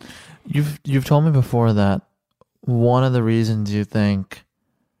there. You've told me before that one of the reasons you think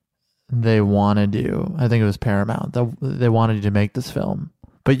they wanted you, I think it was Paramount, that they wanted you to make this film.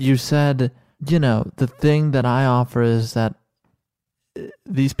 But you said, the thing that I offer is that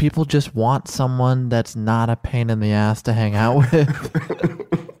these people just want someone that's not a pain in the ass to hang out with.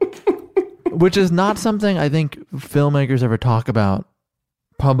 Which is not something I think filmmakers ever talk about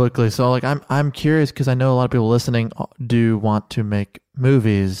publicly. So like I'm curious because I know a lot of people listening do want to make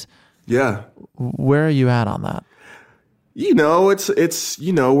movies. Yeah. Where are you at on that? It's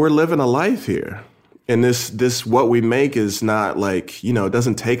we're living a life here. And this what we make is not like, it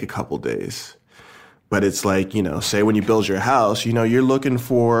doesn't take a couple days. But it's like, say when you build your house, you're looking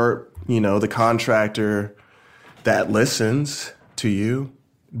for, the contractor that listens to you,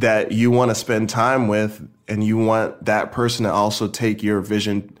 that you want to spend time with, and you want that person to also take your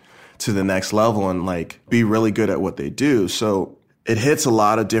vision to the next level and like be really good at what they do. So it hits a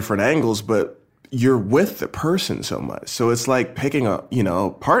lot of different angles, but you're with the person so much. So it's like picking a,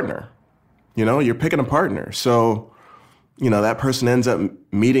 partner. You're picking a partner. So, that person ends up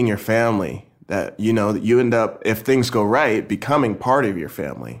meeting your family, that, you end up, if things go right, becoming part of your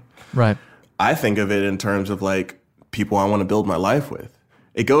family. Right. I think of it in terms of like people I want to build my life with.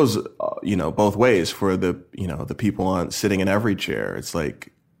 It goes, both ways for the people sitting in every chair. It's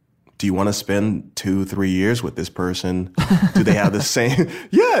like, do you want to spend 2-3 years with this person? Do they have the same?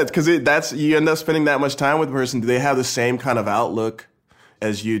 Yeah, because you end up spending that much time with the person. Do they have the same kind of outlook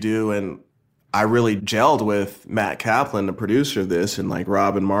as you do? And I really gelled with Matt Kaplan, the producer of this, and like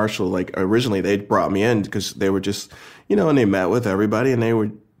Rob and Marshall. Like originally they brought me in because they were just, and they met with everybody and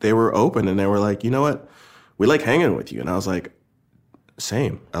they were open and they were like, you know what? We like hanging with you. And I was like,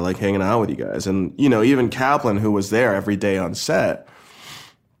 same. I like hanging out with you guys. And, even Kaplan, who was there every day on set,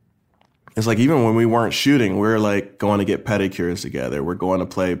 it's like even when we weren't shooting, we're like going to get pedicures together. We're going to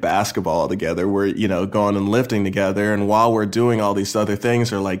play basketball together. We're, going and lifting together. And while we're doing all these other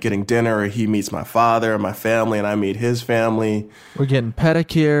things, or like getting dinner, or he meets my father and my family and I meet his family. We're getting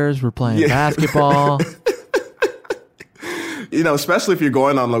pedicures. We're playing basketball. Especially if you're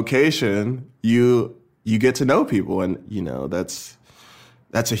going on location, you get to know people. And,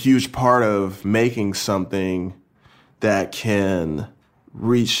 that's a huge part of making something that can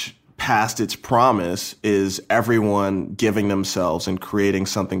reach past its promise, is everyone giving themselves and creating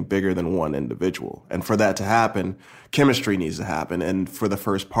something bigger than one individual. And for that to happen, chemistry needs to happen. And for the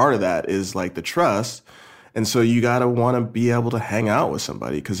first part of that is like the trust. And so you got to want to be able to hang out with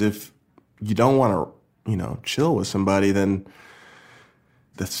somebody, because if you don't want to, chill with somebody, then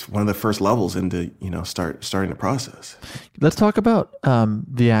that's one of the first levels into, starting the process. Let's talk about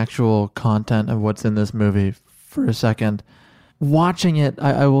the actual content of what's in this movie for a second. Watching it,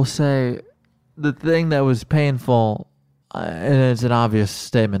 I will say the thing that was painful, and it's an obvious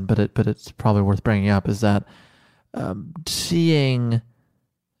statement, but it's probably worth bringing up, is that seeing,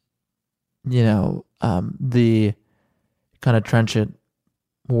 the kind of trenchant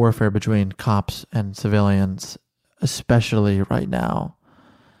warfare between cops and civilians, especially right now,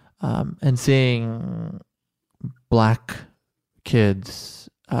 and seeing black kids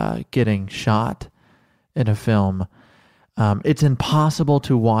getting shot in a film. It's impossible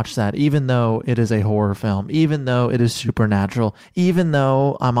to watch that, even though it is a horror film, even though it is supernatural, even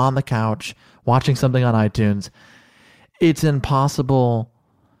though I'm on the couch watching something on iTunes. It's impossible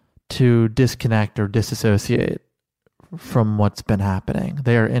to disconnect or disassociate from what's been happening.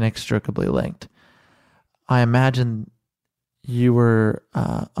 They are inextricably linked. I imagine you were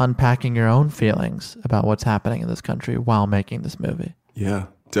unpacking your own feelings about what's happening in this country while making this movie. Yeah,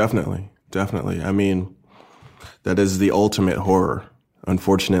 definitely. I mean, that is the ultimate horror.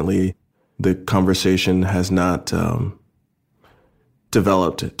 Unfortunately, the conversation has not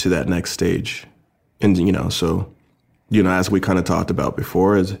developed to that next stage. And, as we kind of talked about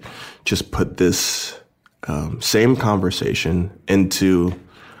before, is just put this same conversation into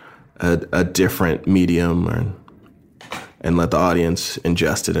a different medium and let the audience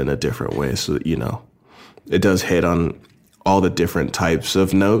ingest it in a different way. So that, it does hit on all the different types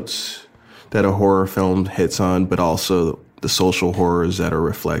of notes that a horror film hits on, but also the social horrors that are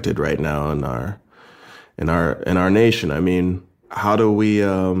reflected right now in our nation. I mean, how do we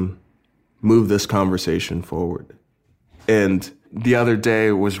move this conversation forward? And the other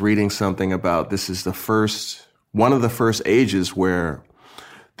day was reading something about this is one of the first ages where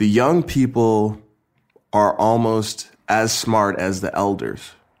the young people are almost as smart as the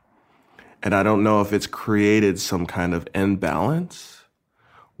elders. And I don't know if it's created some kind of imbalance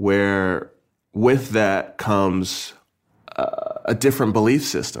where with that comes a different belief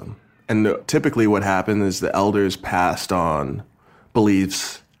system. And typically what happened is the elders passed on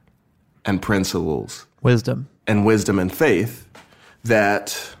beliefs and principles. Wisdom and faith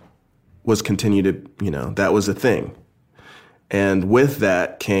that was continued to, that was a thing. And with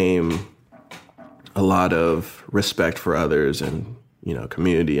that came a lot of respect for others and,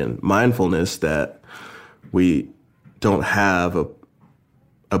 community and mindfulness that we don't have a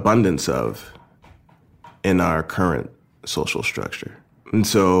abundance of in our current social structure. And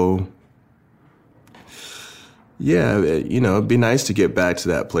so, yeah, it'd be nice to get back to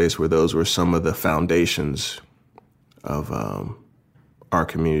that place where those were some of the foundations of our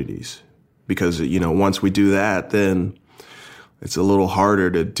communities. Because, once we do that, then it's a little harder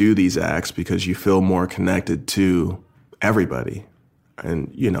to do these acts because you feel more connected to everybody.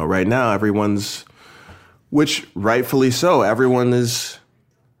 And, right now which rightfully so, everyone is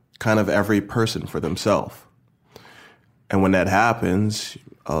kind of every person for themselves. And when that happens,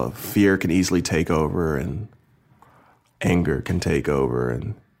 fear can easily take over and anger can take over.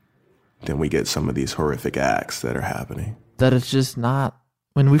 And then we get some of these horrific acts that are happening. That it's just not,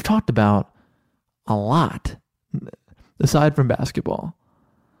 when we've talked about a lot, aside from basketball.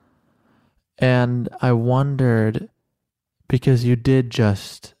 And I wondered, because you did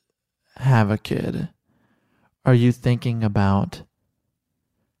just have a kid, are you thinking about,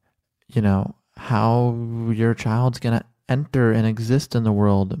 how your child's going to enter and exist in the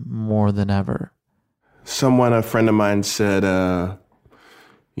world more than ever? A friend of mine said,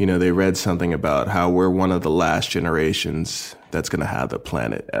 they read something about how we're one of the last generations that's going to have the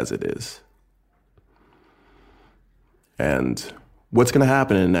planet as it is. And what's going to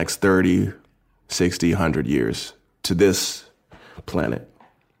happen in the next 30, 60, 100 years to this planet?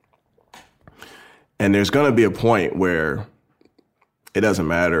 And there's going to be a point where it doesn't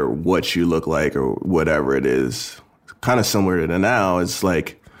matter what you look like or whatever it is. Kind of similar to now, it's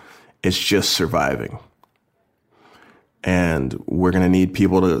like, it's just surviving. And we're going to need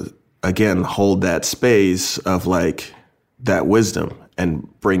people to, again, hold that space of like that wisdom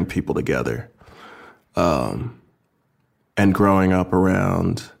and bring people together. And growing up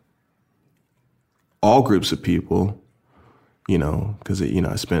around all groups of people, because,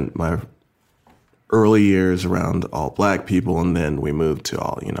 I spent my early years around all Black people, and then we moved to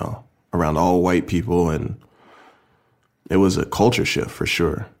all, around all white people, and it was a culture shift for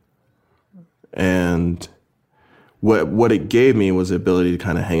sure. And what it gave me was the ability to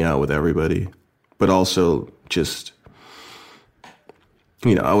kind of hang out with everybody, but also just,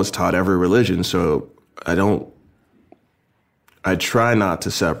 I was taught every religion, so I try not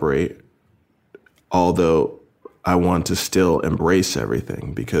to separate, although I want to still embrace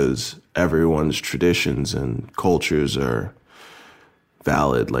everything because everyone's traditions and cultures are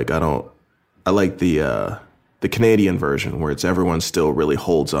valid. Like I like the Canadian version where it's everyone still really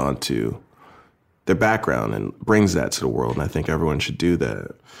holds on to their background and brings that to the world. And I think everyone should do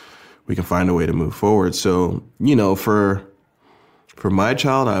that. We can find a way to move forward. So, for my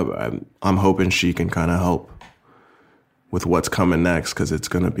child, I'm hoping she can kind of help with what's coming next, because it's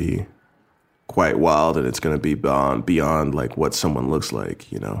going to be quite wild and it's going to be beyond like what someone looks like,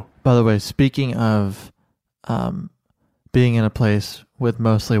 By the way, speaking of being in a place with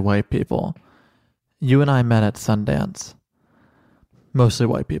mostly white people, you and I met at Sundance. Mostly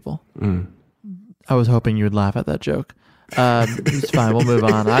white people. Mm. I was hoping you would laugh at that joke. It's fine. We'll move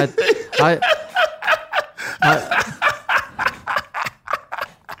on. I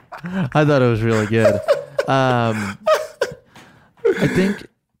thought it was really good. I think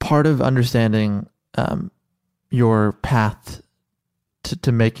part of understanding your path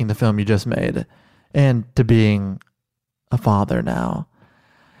to making the film you just made and to being a father now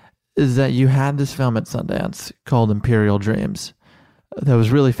is that you had this film at Sundance called Imperial Dreams that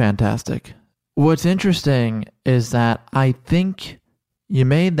was really fantastic. What's interesting is that I think you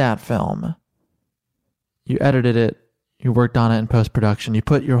made that film, you edited it, you worked on it in post-production, you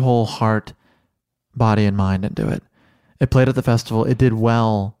put your whole heart, body, and mind into it. It played at the festival. It did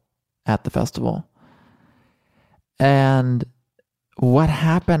well at the festival. And what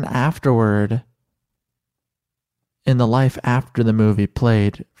happened afterward in the life after the movie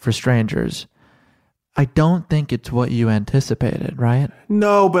played for strangers, I don't think it's what you anticipated, right?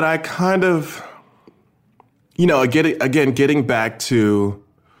 No, but I kind of, getting back to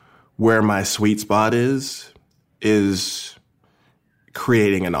where my sweet spot is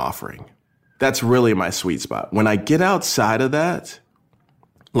creating an offering. That's really my sweet spot. When I get outside of that,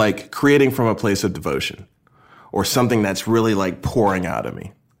 like creating from a place of devotion or something that's really like pouring out of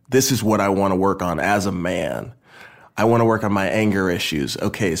me. This is what I want to work on as a man. I want to work on my anger issues.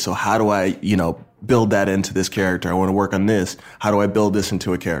 Okay, so how do I, build that into this character? I want to work on this. How do I build this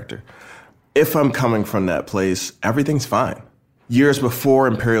into a character? If I'm coming from that place, everything's fine. Years before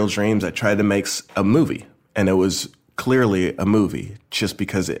Imperial Dreams, I tried to make a movie, and it was clearly a movie just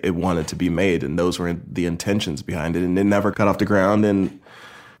because it wanted to be made, and those were the intentions behind it, and it never got off the ground, and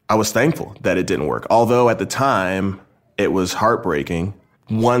I was thankful that it didn't work. Although at the time, it was heartbreaking.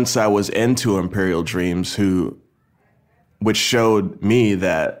 Once I was into Imperial Dreams, which showed me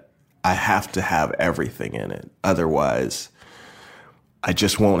that I have to have everything in it. Otherwise, I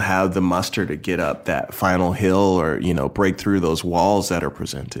just won't have the muster to get up that final hill or, break through those walls that are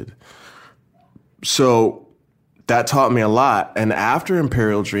presented. So that taught me a lot. And after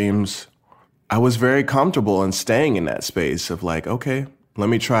Imperial Dreams, I was very comfortable in staying in that space of like, okay, let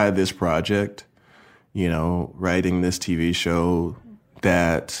me try this project, writing this TV show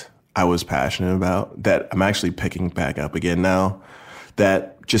that I was passionate about, that I'm actually picking back up again now,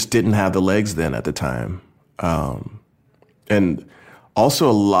 that just didn't have the legs then at the time. And also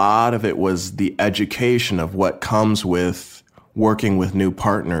a lot of it was the education of what comes with working with new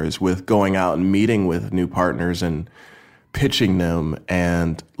partners, with going out and meeting with new partners and pitching them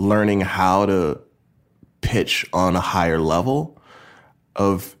and learning how to pitch on a higher level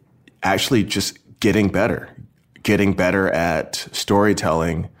of actually just getting better at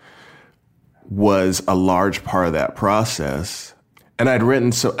storytelling was a large part of that process. And I'd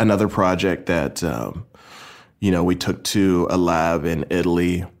written another project that, we took to a lab in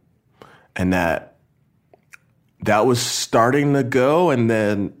Italy, and that was starting to go, and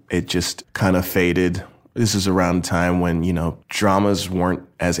then it just kind of faded. This is around the time when, dramas weren't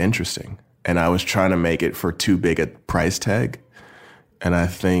as interesting, and I was trying to make it for too big a price tag. And I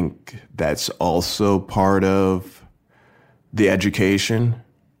think that's also part of the education.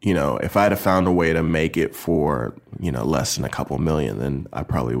 If I'd have found a way to make it for, less than a couple million, then I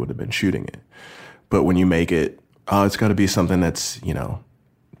probably would have been shooting it. But when you make it, it's got to be something that's,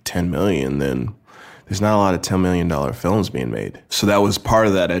 10 million, then there's not a lot of $10 million films being made. So that was part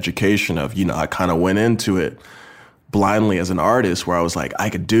of that education of, I kind of went into it blindly as an artist, where I was like, I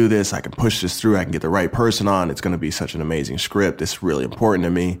could do this, I can push this through, I can get the right person on, it's going to be such an amazing script, it's really important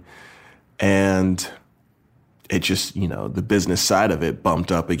to me. And it just, the business side of it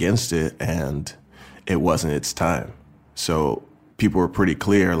bumped up against it, and it wasn't its time. So people were pretty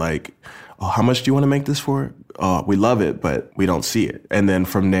clear, like, oh, how much do you want to make this for? Oh, we love it, but we don't see it. And then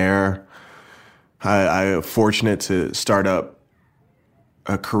from there, I'm fortunate to start up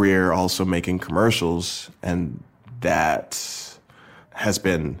a career also making commercials, and that has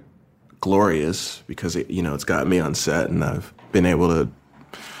been glorious because it's got me on set, and I've been able to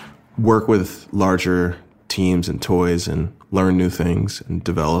work with larger teams and toys and learn new things and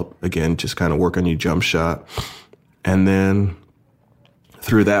develop, again, just kind of work on your jump shot. And then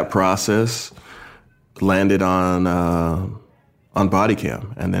through that process, landed on Body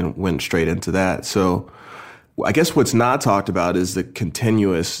Cam, and then went straight into that. So I guess what's not talked about is the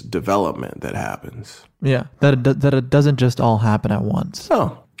continuous development that happens. Yeah, that it doesn't just all happen at once.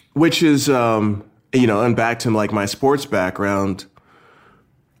 Oh, which is, and back to like my sports background,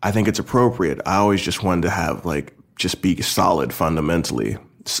 I think it's appropriate. I always just wanted to have just be solid fundamentally.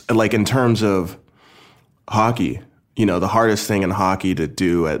 Like in terms of hockey, the hardest thing in hockey to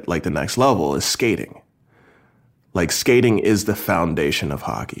do at the next level is skating. Like skating is the foundation of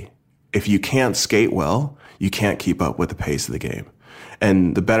hockey. If you can't skate well, you can't keep up with the pace of the game.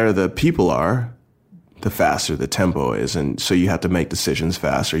 And the better the people are, the faster the tempo is. And so you have to make decisions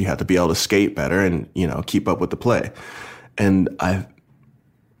faster. You have to be able to skate better and, keep up with the play. And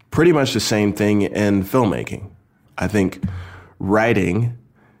pretty much the same thing in filmmaking. I think writing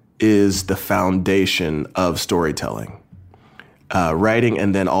is the foundation of storytelling. Writing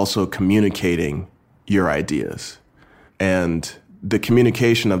and then also communicating your ideas. And the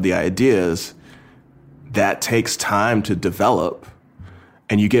communication of the ideas, that takes time to develop,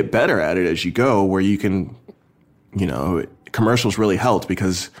 and you get better at it as you go, where you can, commercials really helped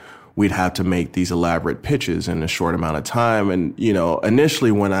because we'd have to make these elaborate pitches in a short amount of time. And,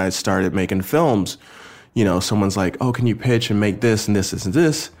 initially when I started making films, someone's like, oh, can you pitch and make this and this and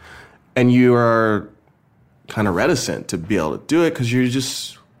this? And you are kind of reticent to be able to do it because you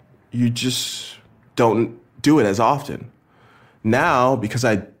just don't do it as often. Now, because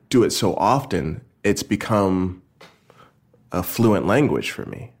I do it so often, it's become a fluent language for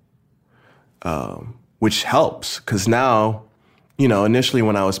me, which helps because now, initially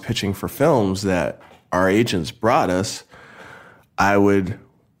when I was pitching for films that our agents brought us, I would,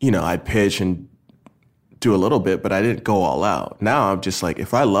 I'd pitch and do a little bit, but I didn't go all out. Now I'm just like,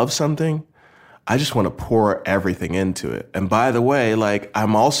 if I love something, I just want to pour everything into it. And by the way,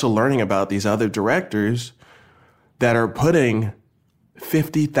 I'm also learning about these other directors that are putting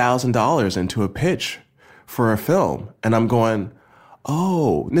 $50,000 into a pitch for a film. And I'm going,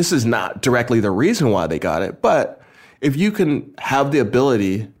 oh, this is not directly the reason why they got it. But if you can have the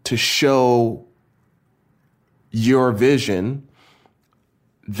ability to show your vision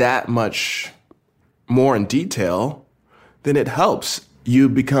that much more in detail, then it helps you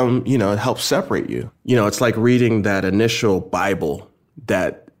become, it helps separate you. It's like reading that initial Bible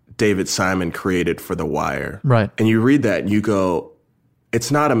that David Simon created for The Wire. Right. And you read that and you go, it's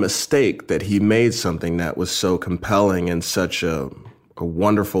not a mistake that he made something that was so compelling and such a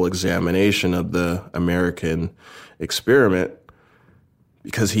wonderful examination of the American experiment,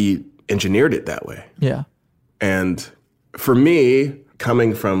 because he engineered it that way. Yeah. And for me,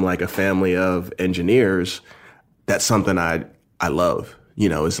 coming from a family of engineers, that's something I love.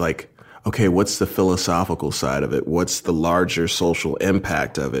 It's like, okay, what's the philosophical side of it? What's the larger social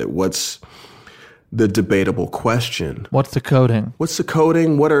impact of it? What's the debatable question? What's the coding? What's the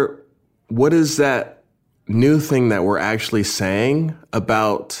coding? What is that new thing that we're actually saying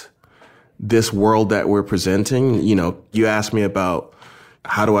about this world that we're presenting? You asked me about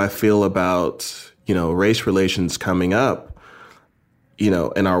how do I feel about, race relations coming up,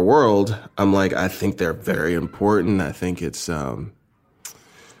 in our world, I'm like, I think they're very important. I think it's, but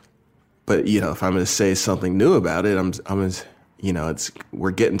if I'm going to say something new about it,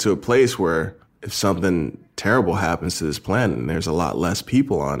 we're getting to a place where if something terrible happens to this planet and there's a lot less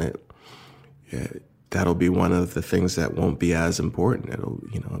people on it, that'll be one of the things that won't be as important. It'll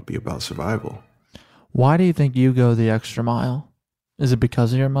be about survival. Why do you think you go the extra mile? Is it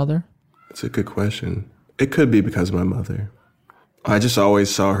because of your mother? That's a good question. It could be because of my mother. I just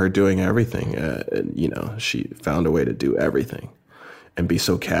always saw her doing everything. She found a way to do everything and be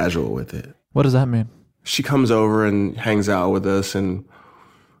so casual with it. What does that mean? She comes over and hangs out with us, and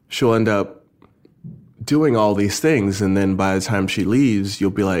she'll end up doing all these things. And then by the time she leaves, you'll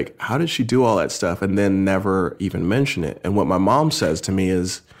be like, how did she do all that stuff? And then never even mention it. And what my mom says to me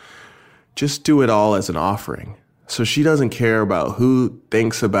is, just do it all as an offering. So she doesn't care about who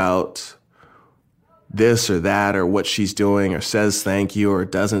thinks about this or that or what she's doing or says thank you or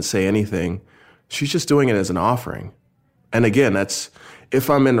doesn't say anything. She's just doing it as an offering. And again, if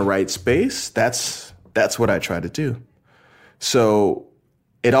I'm in the right space, that's what I try to do. So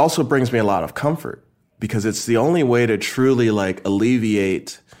it also brings me a lot of comfort because it's the only way to truly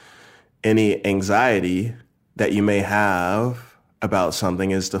alleviate any anxiety that you may have about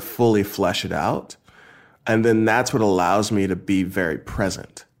something is to fully flesh it out. And then that's what allows me to be very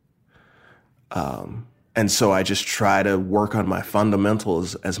present. And so I just try to work on my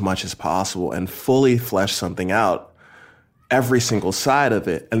fundamentals as much as possible and fully flesh something out, every single side of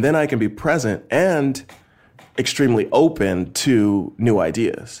it. And then I can be present and extremely open to new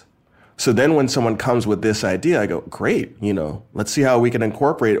ideas. So then when someone comes with this idea, I go, great, let's see how we can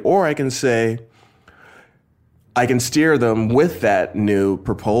incorporate it. Or I can say, I can steer them with that new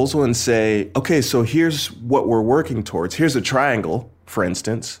proposal and say, okay, so here's what we're working towards. Here's a triangle, for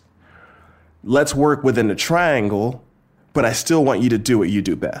instance. Let's work within the triangle, but I still want you to do what you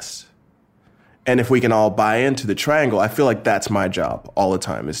do best. And if we can all buy into the triangle, I feel like that's my job all the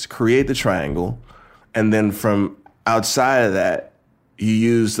time, is to create the triangle. And then from outside of that, you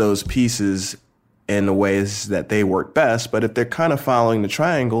use those pieces in the ways that they work best. But if they're kind of following the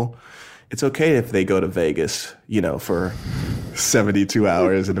triangle, it's okay if they go to Vegas, for 72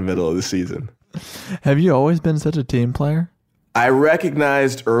 hours in the middle of the season. Have you always been such a team player? I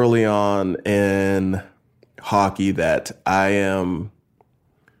recognized early on in hockey that I am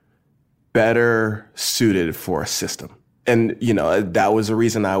better suited for a system. And, that was the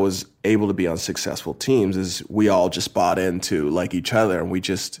reason I was able to be on successful teams is we all just bought into each other and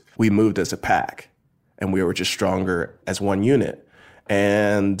we moved as a pack and we were just stronger as one unit.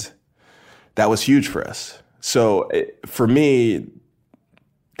 And that was huge for us. So for me,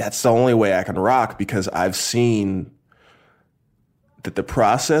 that's the only way I can rock because I've seen that the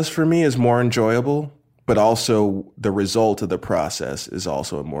process for me is more enjoyable, but also the result of the process is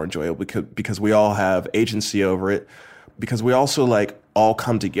also more enjoyable because we all have agency over it, because we also all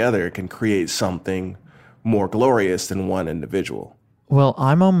come together and can create something more glorious than one individual. Well,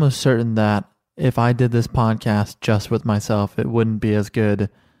 I'm almost certain that if I did this podcast just with myself, it wouldn't be as good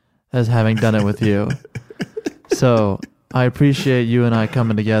as having done it with you. So I appreciate you and I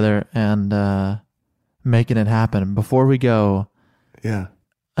coming together and making it happen. Before we go, yeah.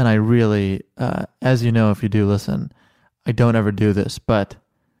 And I really, as you know, if you do listen, I don't ever do this, but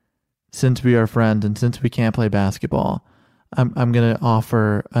since we are friends and since we can't play basketball, I'm going to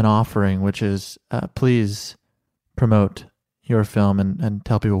offer an offering, which is please promote your film and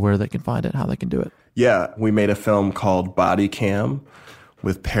tell people where they can find it, how they can do it. Yeah, we made a film called Body Cam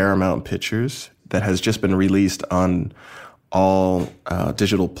with Paramount Pictures that has just been released on all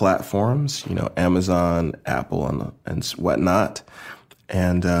digital platforms, Amazon, Apple, and whatnot.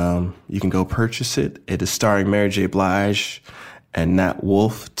 And you can go purchase it. It is starring Mary J. Blige and Nat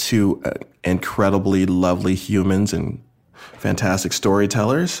Wolff, two incredibly lovely humans and fantastic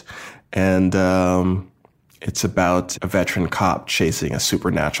storytellers. And it's about a veteran cop chasing a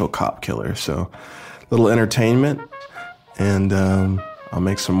supernatural cop killer. So little entertainment, and I'll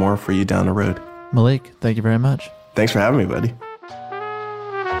make some more for you down the road. Malik, thank you very much. Thanks for having me, buddy.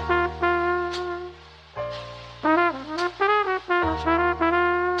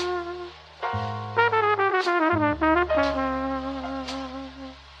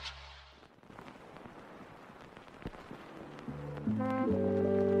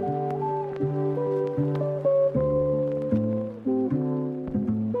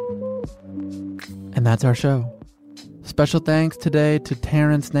 And that's our show. Special thanks today to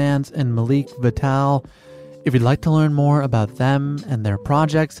Terrence Nance and Malik Vital. If you'd like to learn more about them and their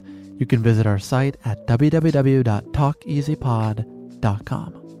projects, you can visit our site at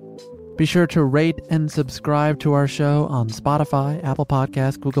www.talkeasypod.com.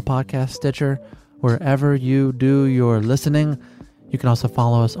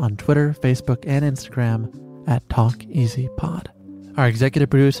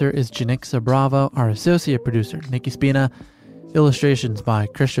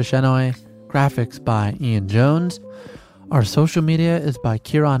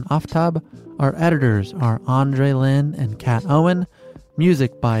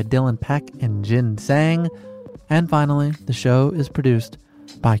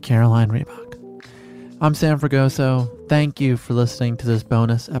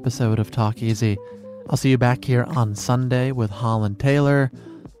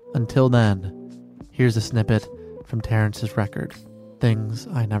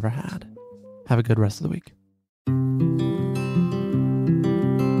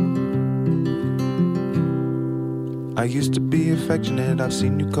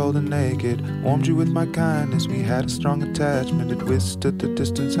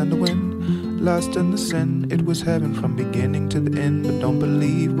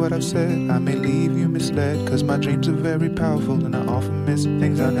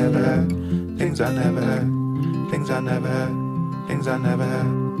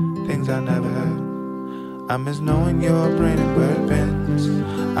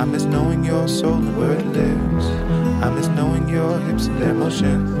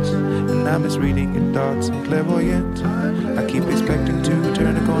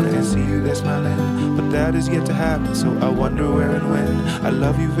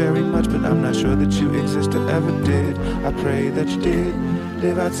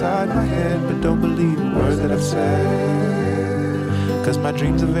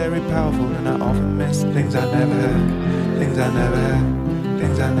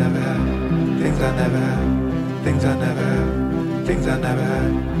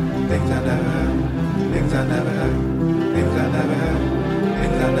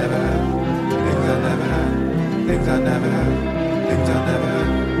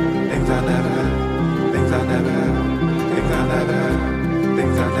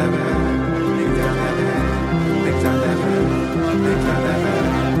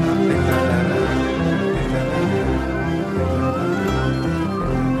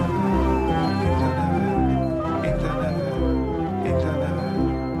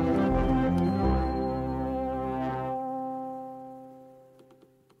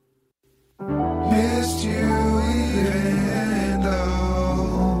 Missed you even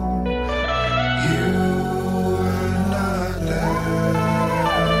though you were not there.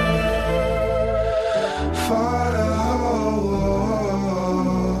 For the whole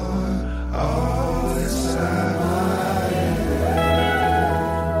world, all inside my head,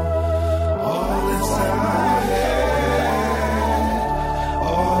 all inside my head,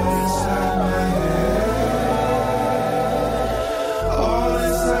 all inside my head, all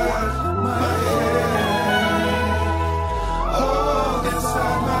inside my head, all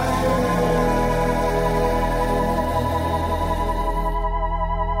inside my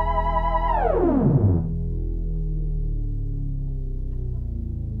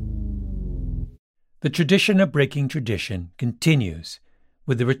The tradition of breaking tradition continues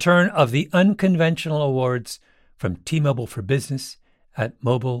with the return of the Unconventional Awards from T-Mobile for Business at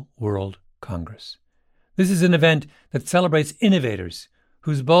Mobile World Congress. This is an event that celebrates innovators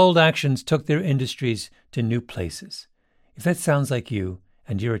whose bold actions took their industries to new places. If that sounds like you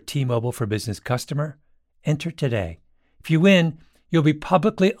and you're a T-Mobile for Business customer, enter today. If you win, you'll be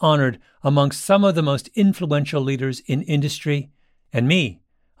publicly honored amongst some of the most influential leaders in industry. And me,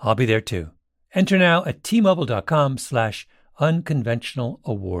 I'll be there too. Enter now at T-Mobile.com/unconventional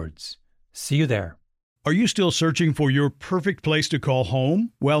awards. See you there. Are you still searching for your perfect place to call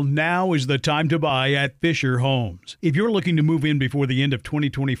home? Well, now is the time to buy at Fisher Homes. If you're looking to move in before the end of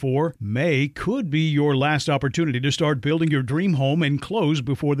 2024, May could be your last opportunity to start building your dream home and close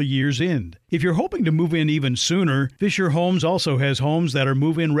before the year's end. If you're hoping to move in even sooner, Fisher Homes also has homes that are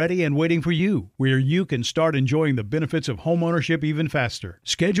move-in ready and waiting for you, where you can start enjoying the benefits of homeownership even faster.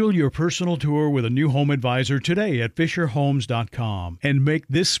 Schedule your personal tour with a new home advisor today at FisherHomes.com and make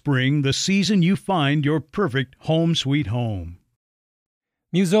this spring the season you find your perfect home sweet home.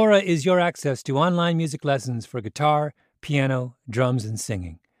 Musora is your access to online music lessons for guitar, piano, drums, and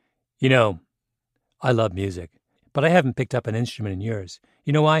singing. You know, I love music, but I haven't picked up an instrument in years.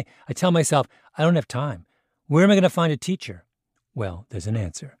 You know why? I tell myself, I don't have time. Where am I going to find a teacher? Well, there's an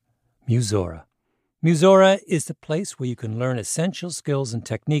answer. Musora. Musora is the place where you can learn essential skills and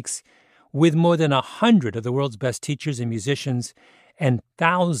techniques with more than 100 of the world's best teachers and musicians and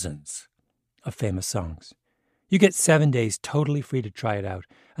thousands of famous songs. You get 7 days totally free to try it out.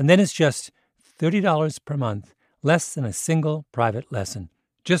 And then it's just $30 per month, less than a single private lesson.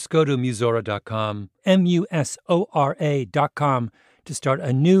 Just go to Musora.com, Musora.com, to start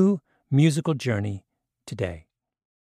a new musical journey today.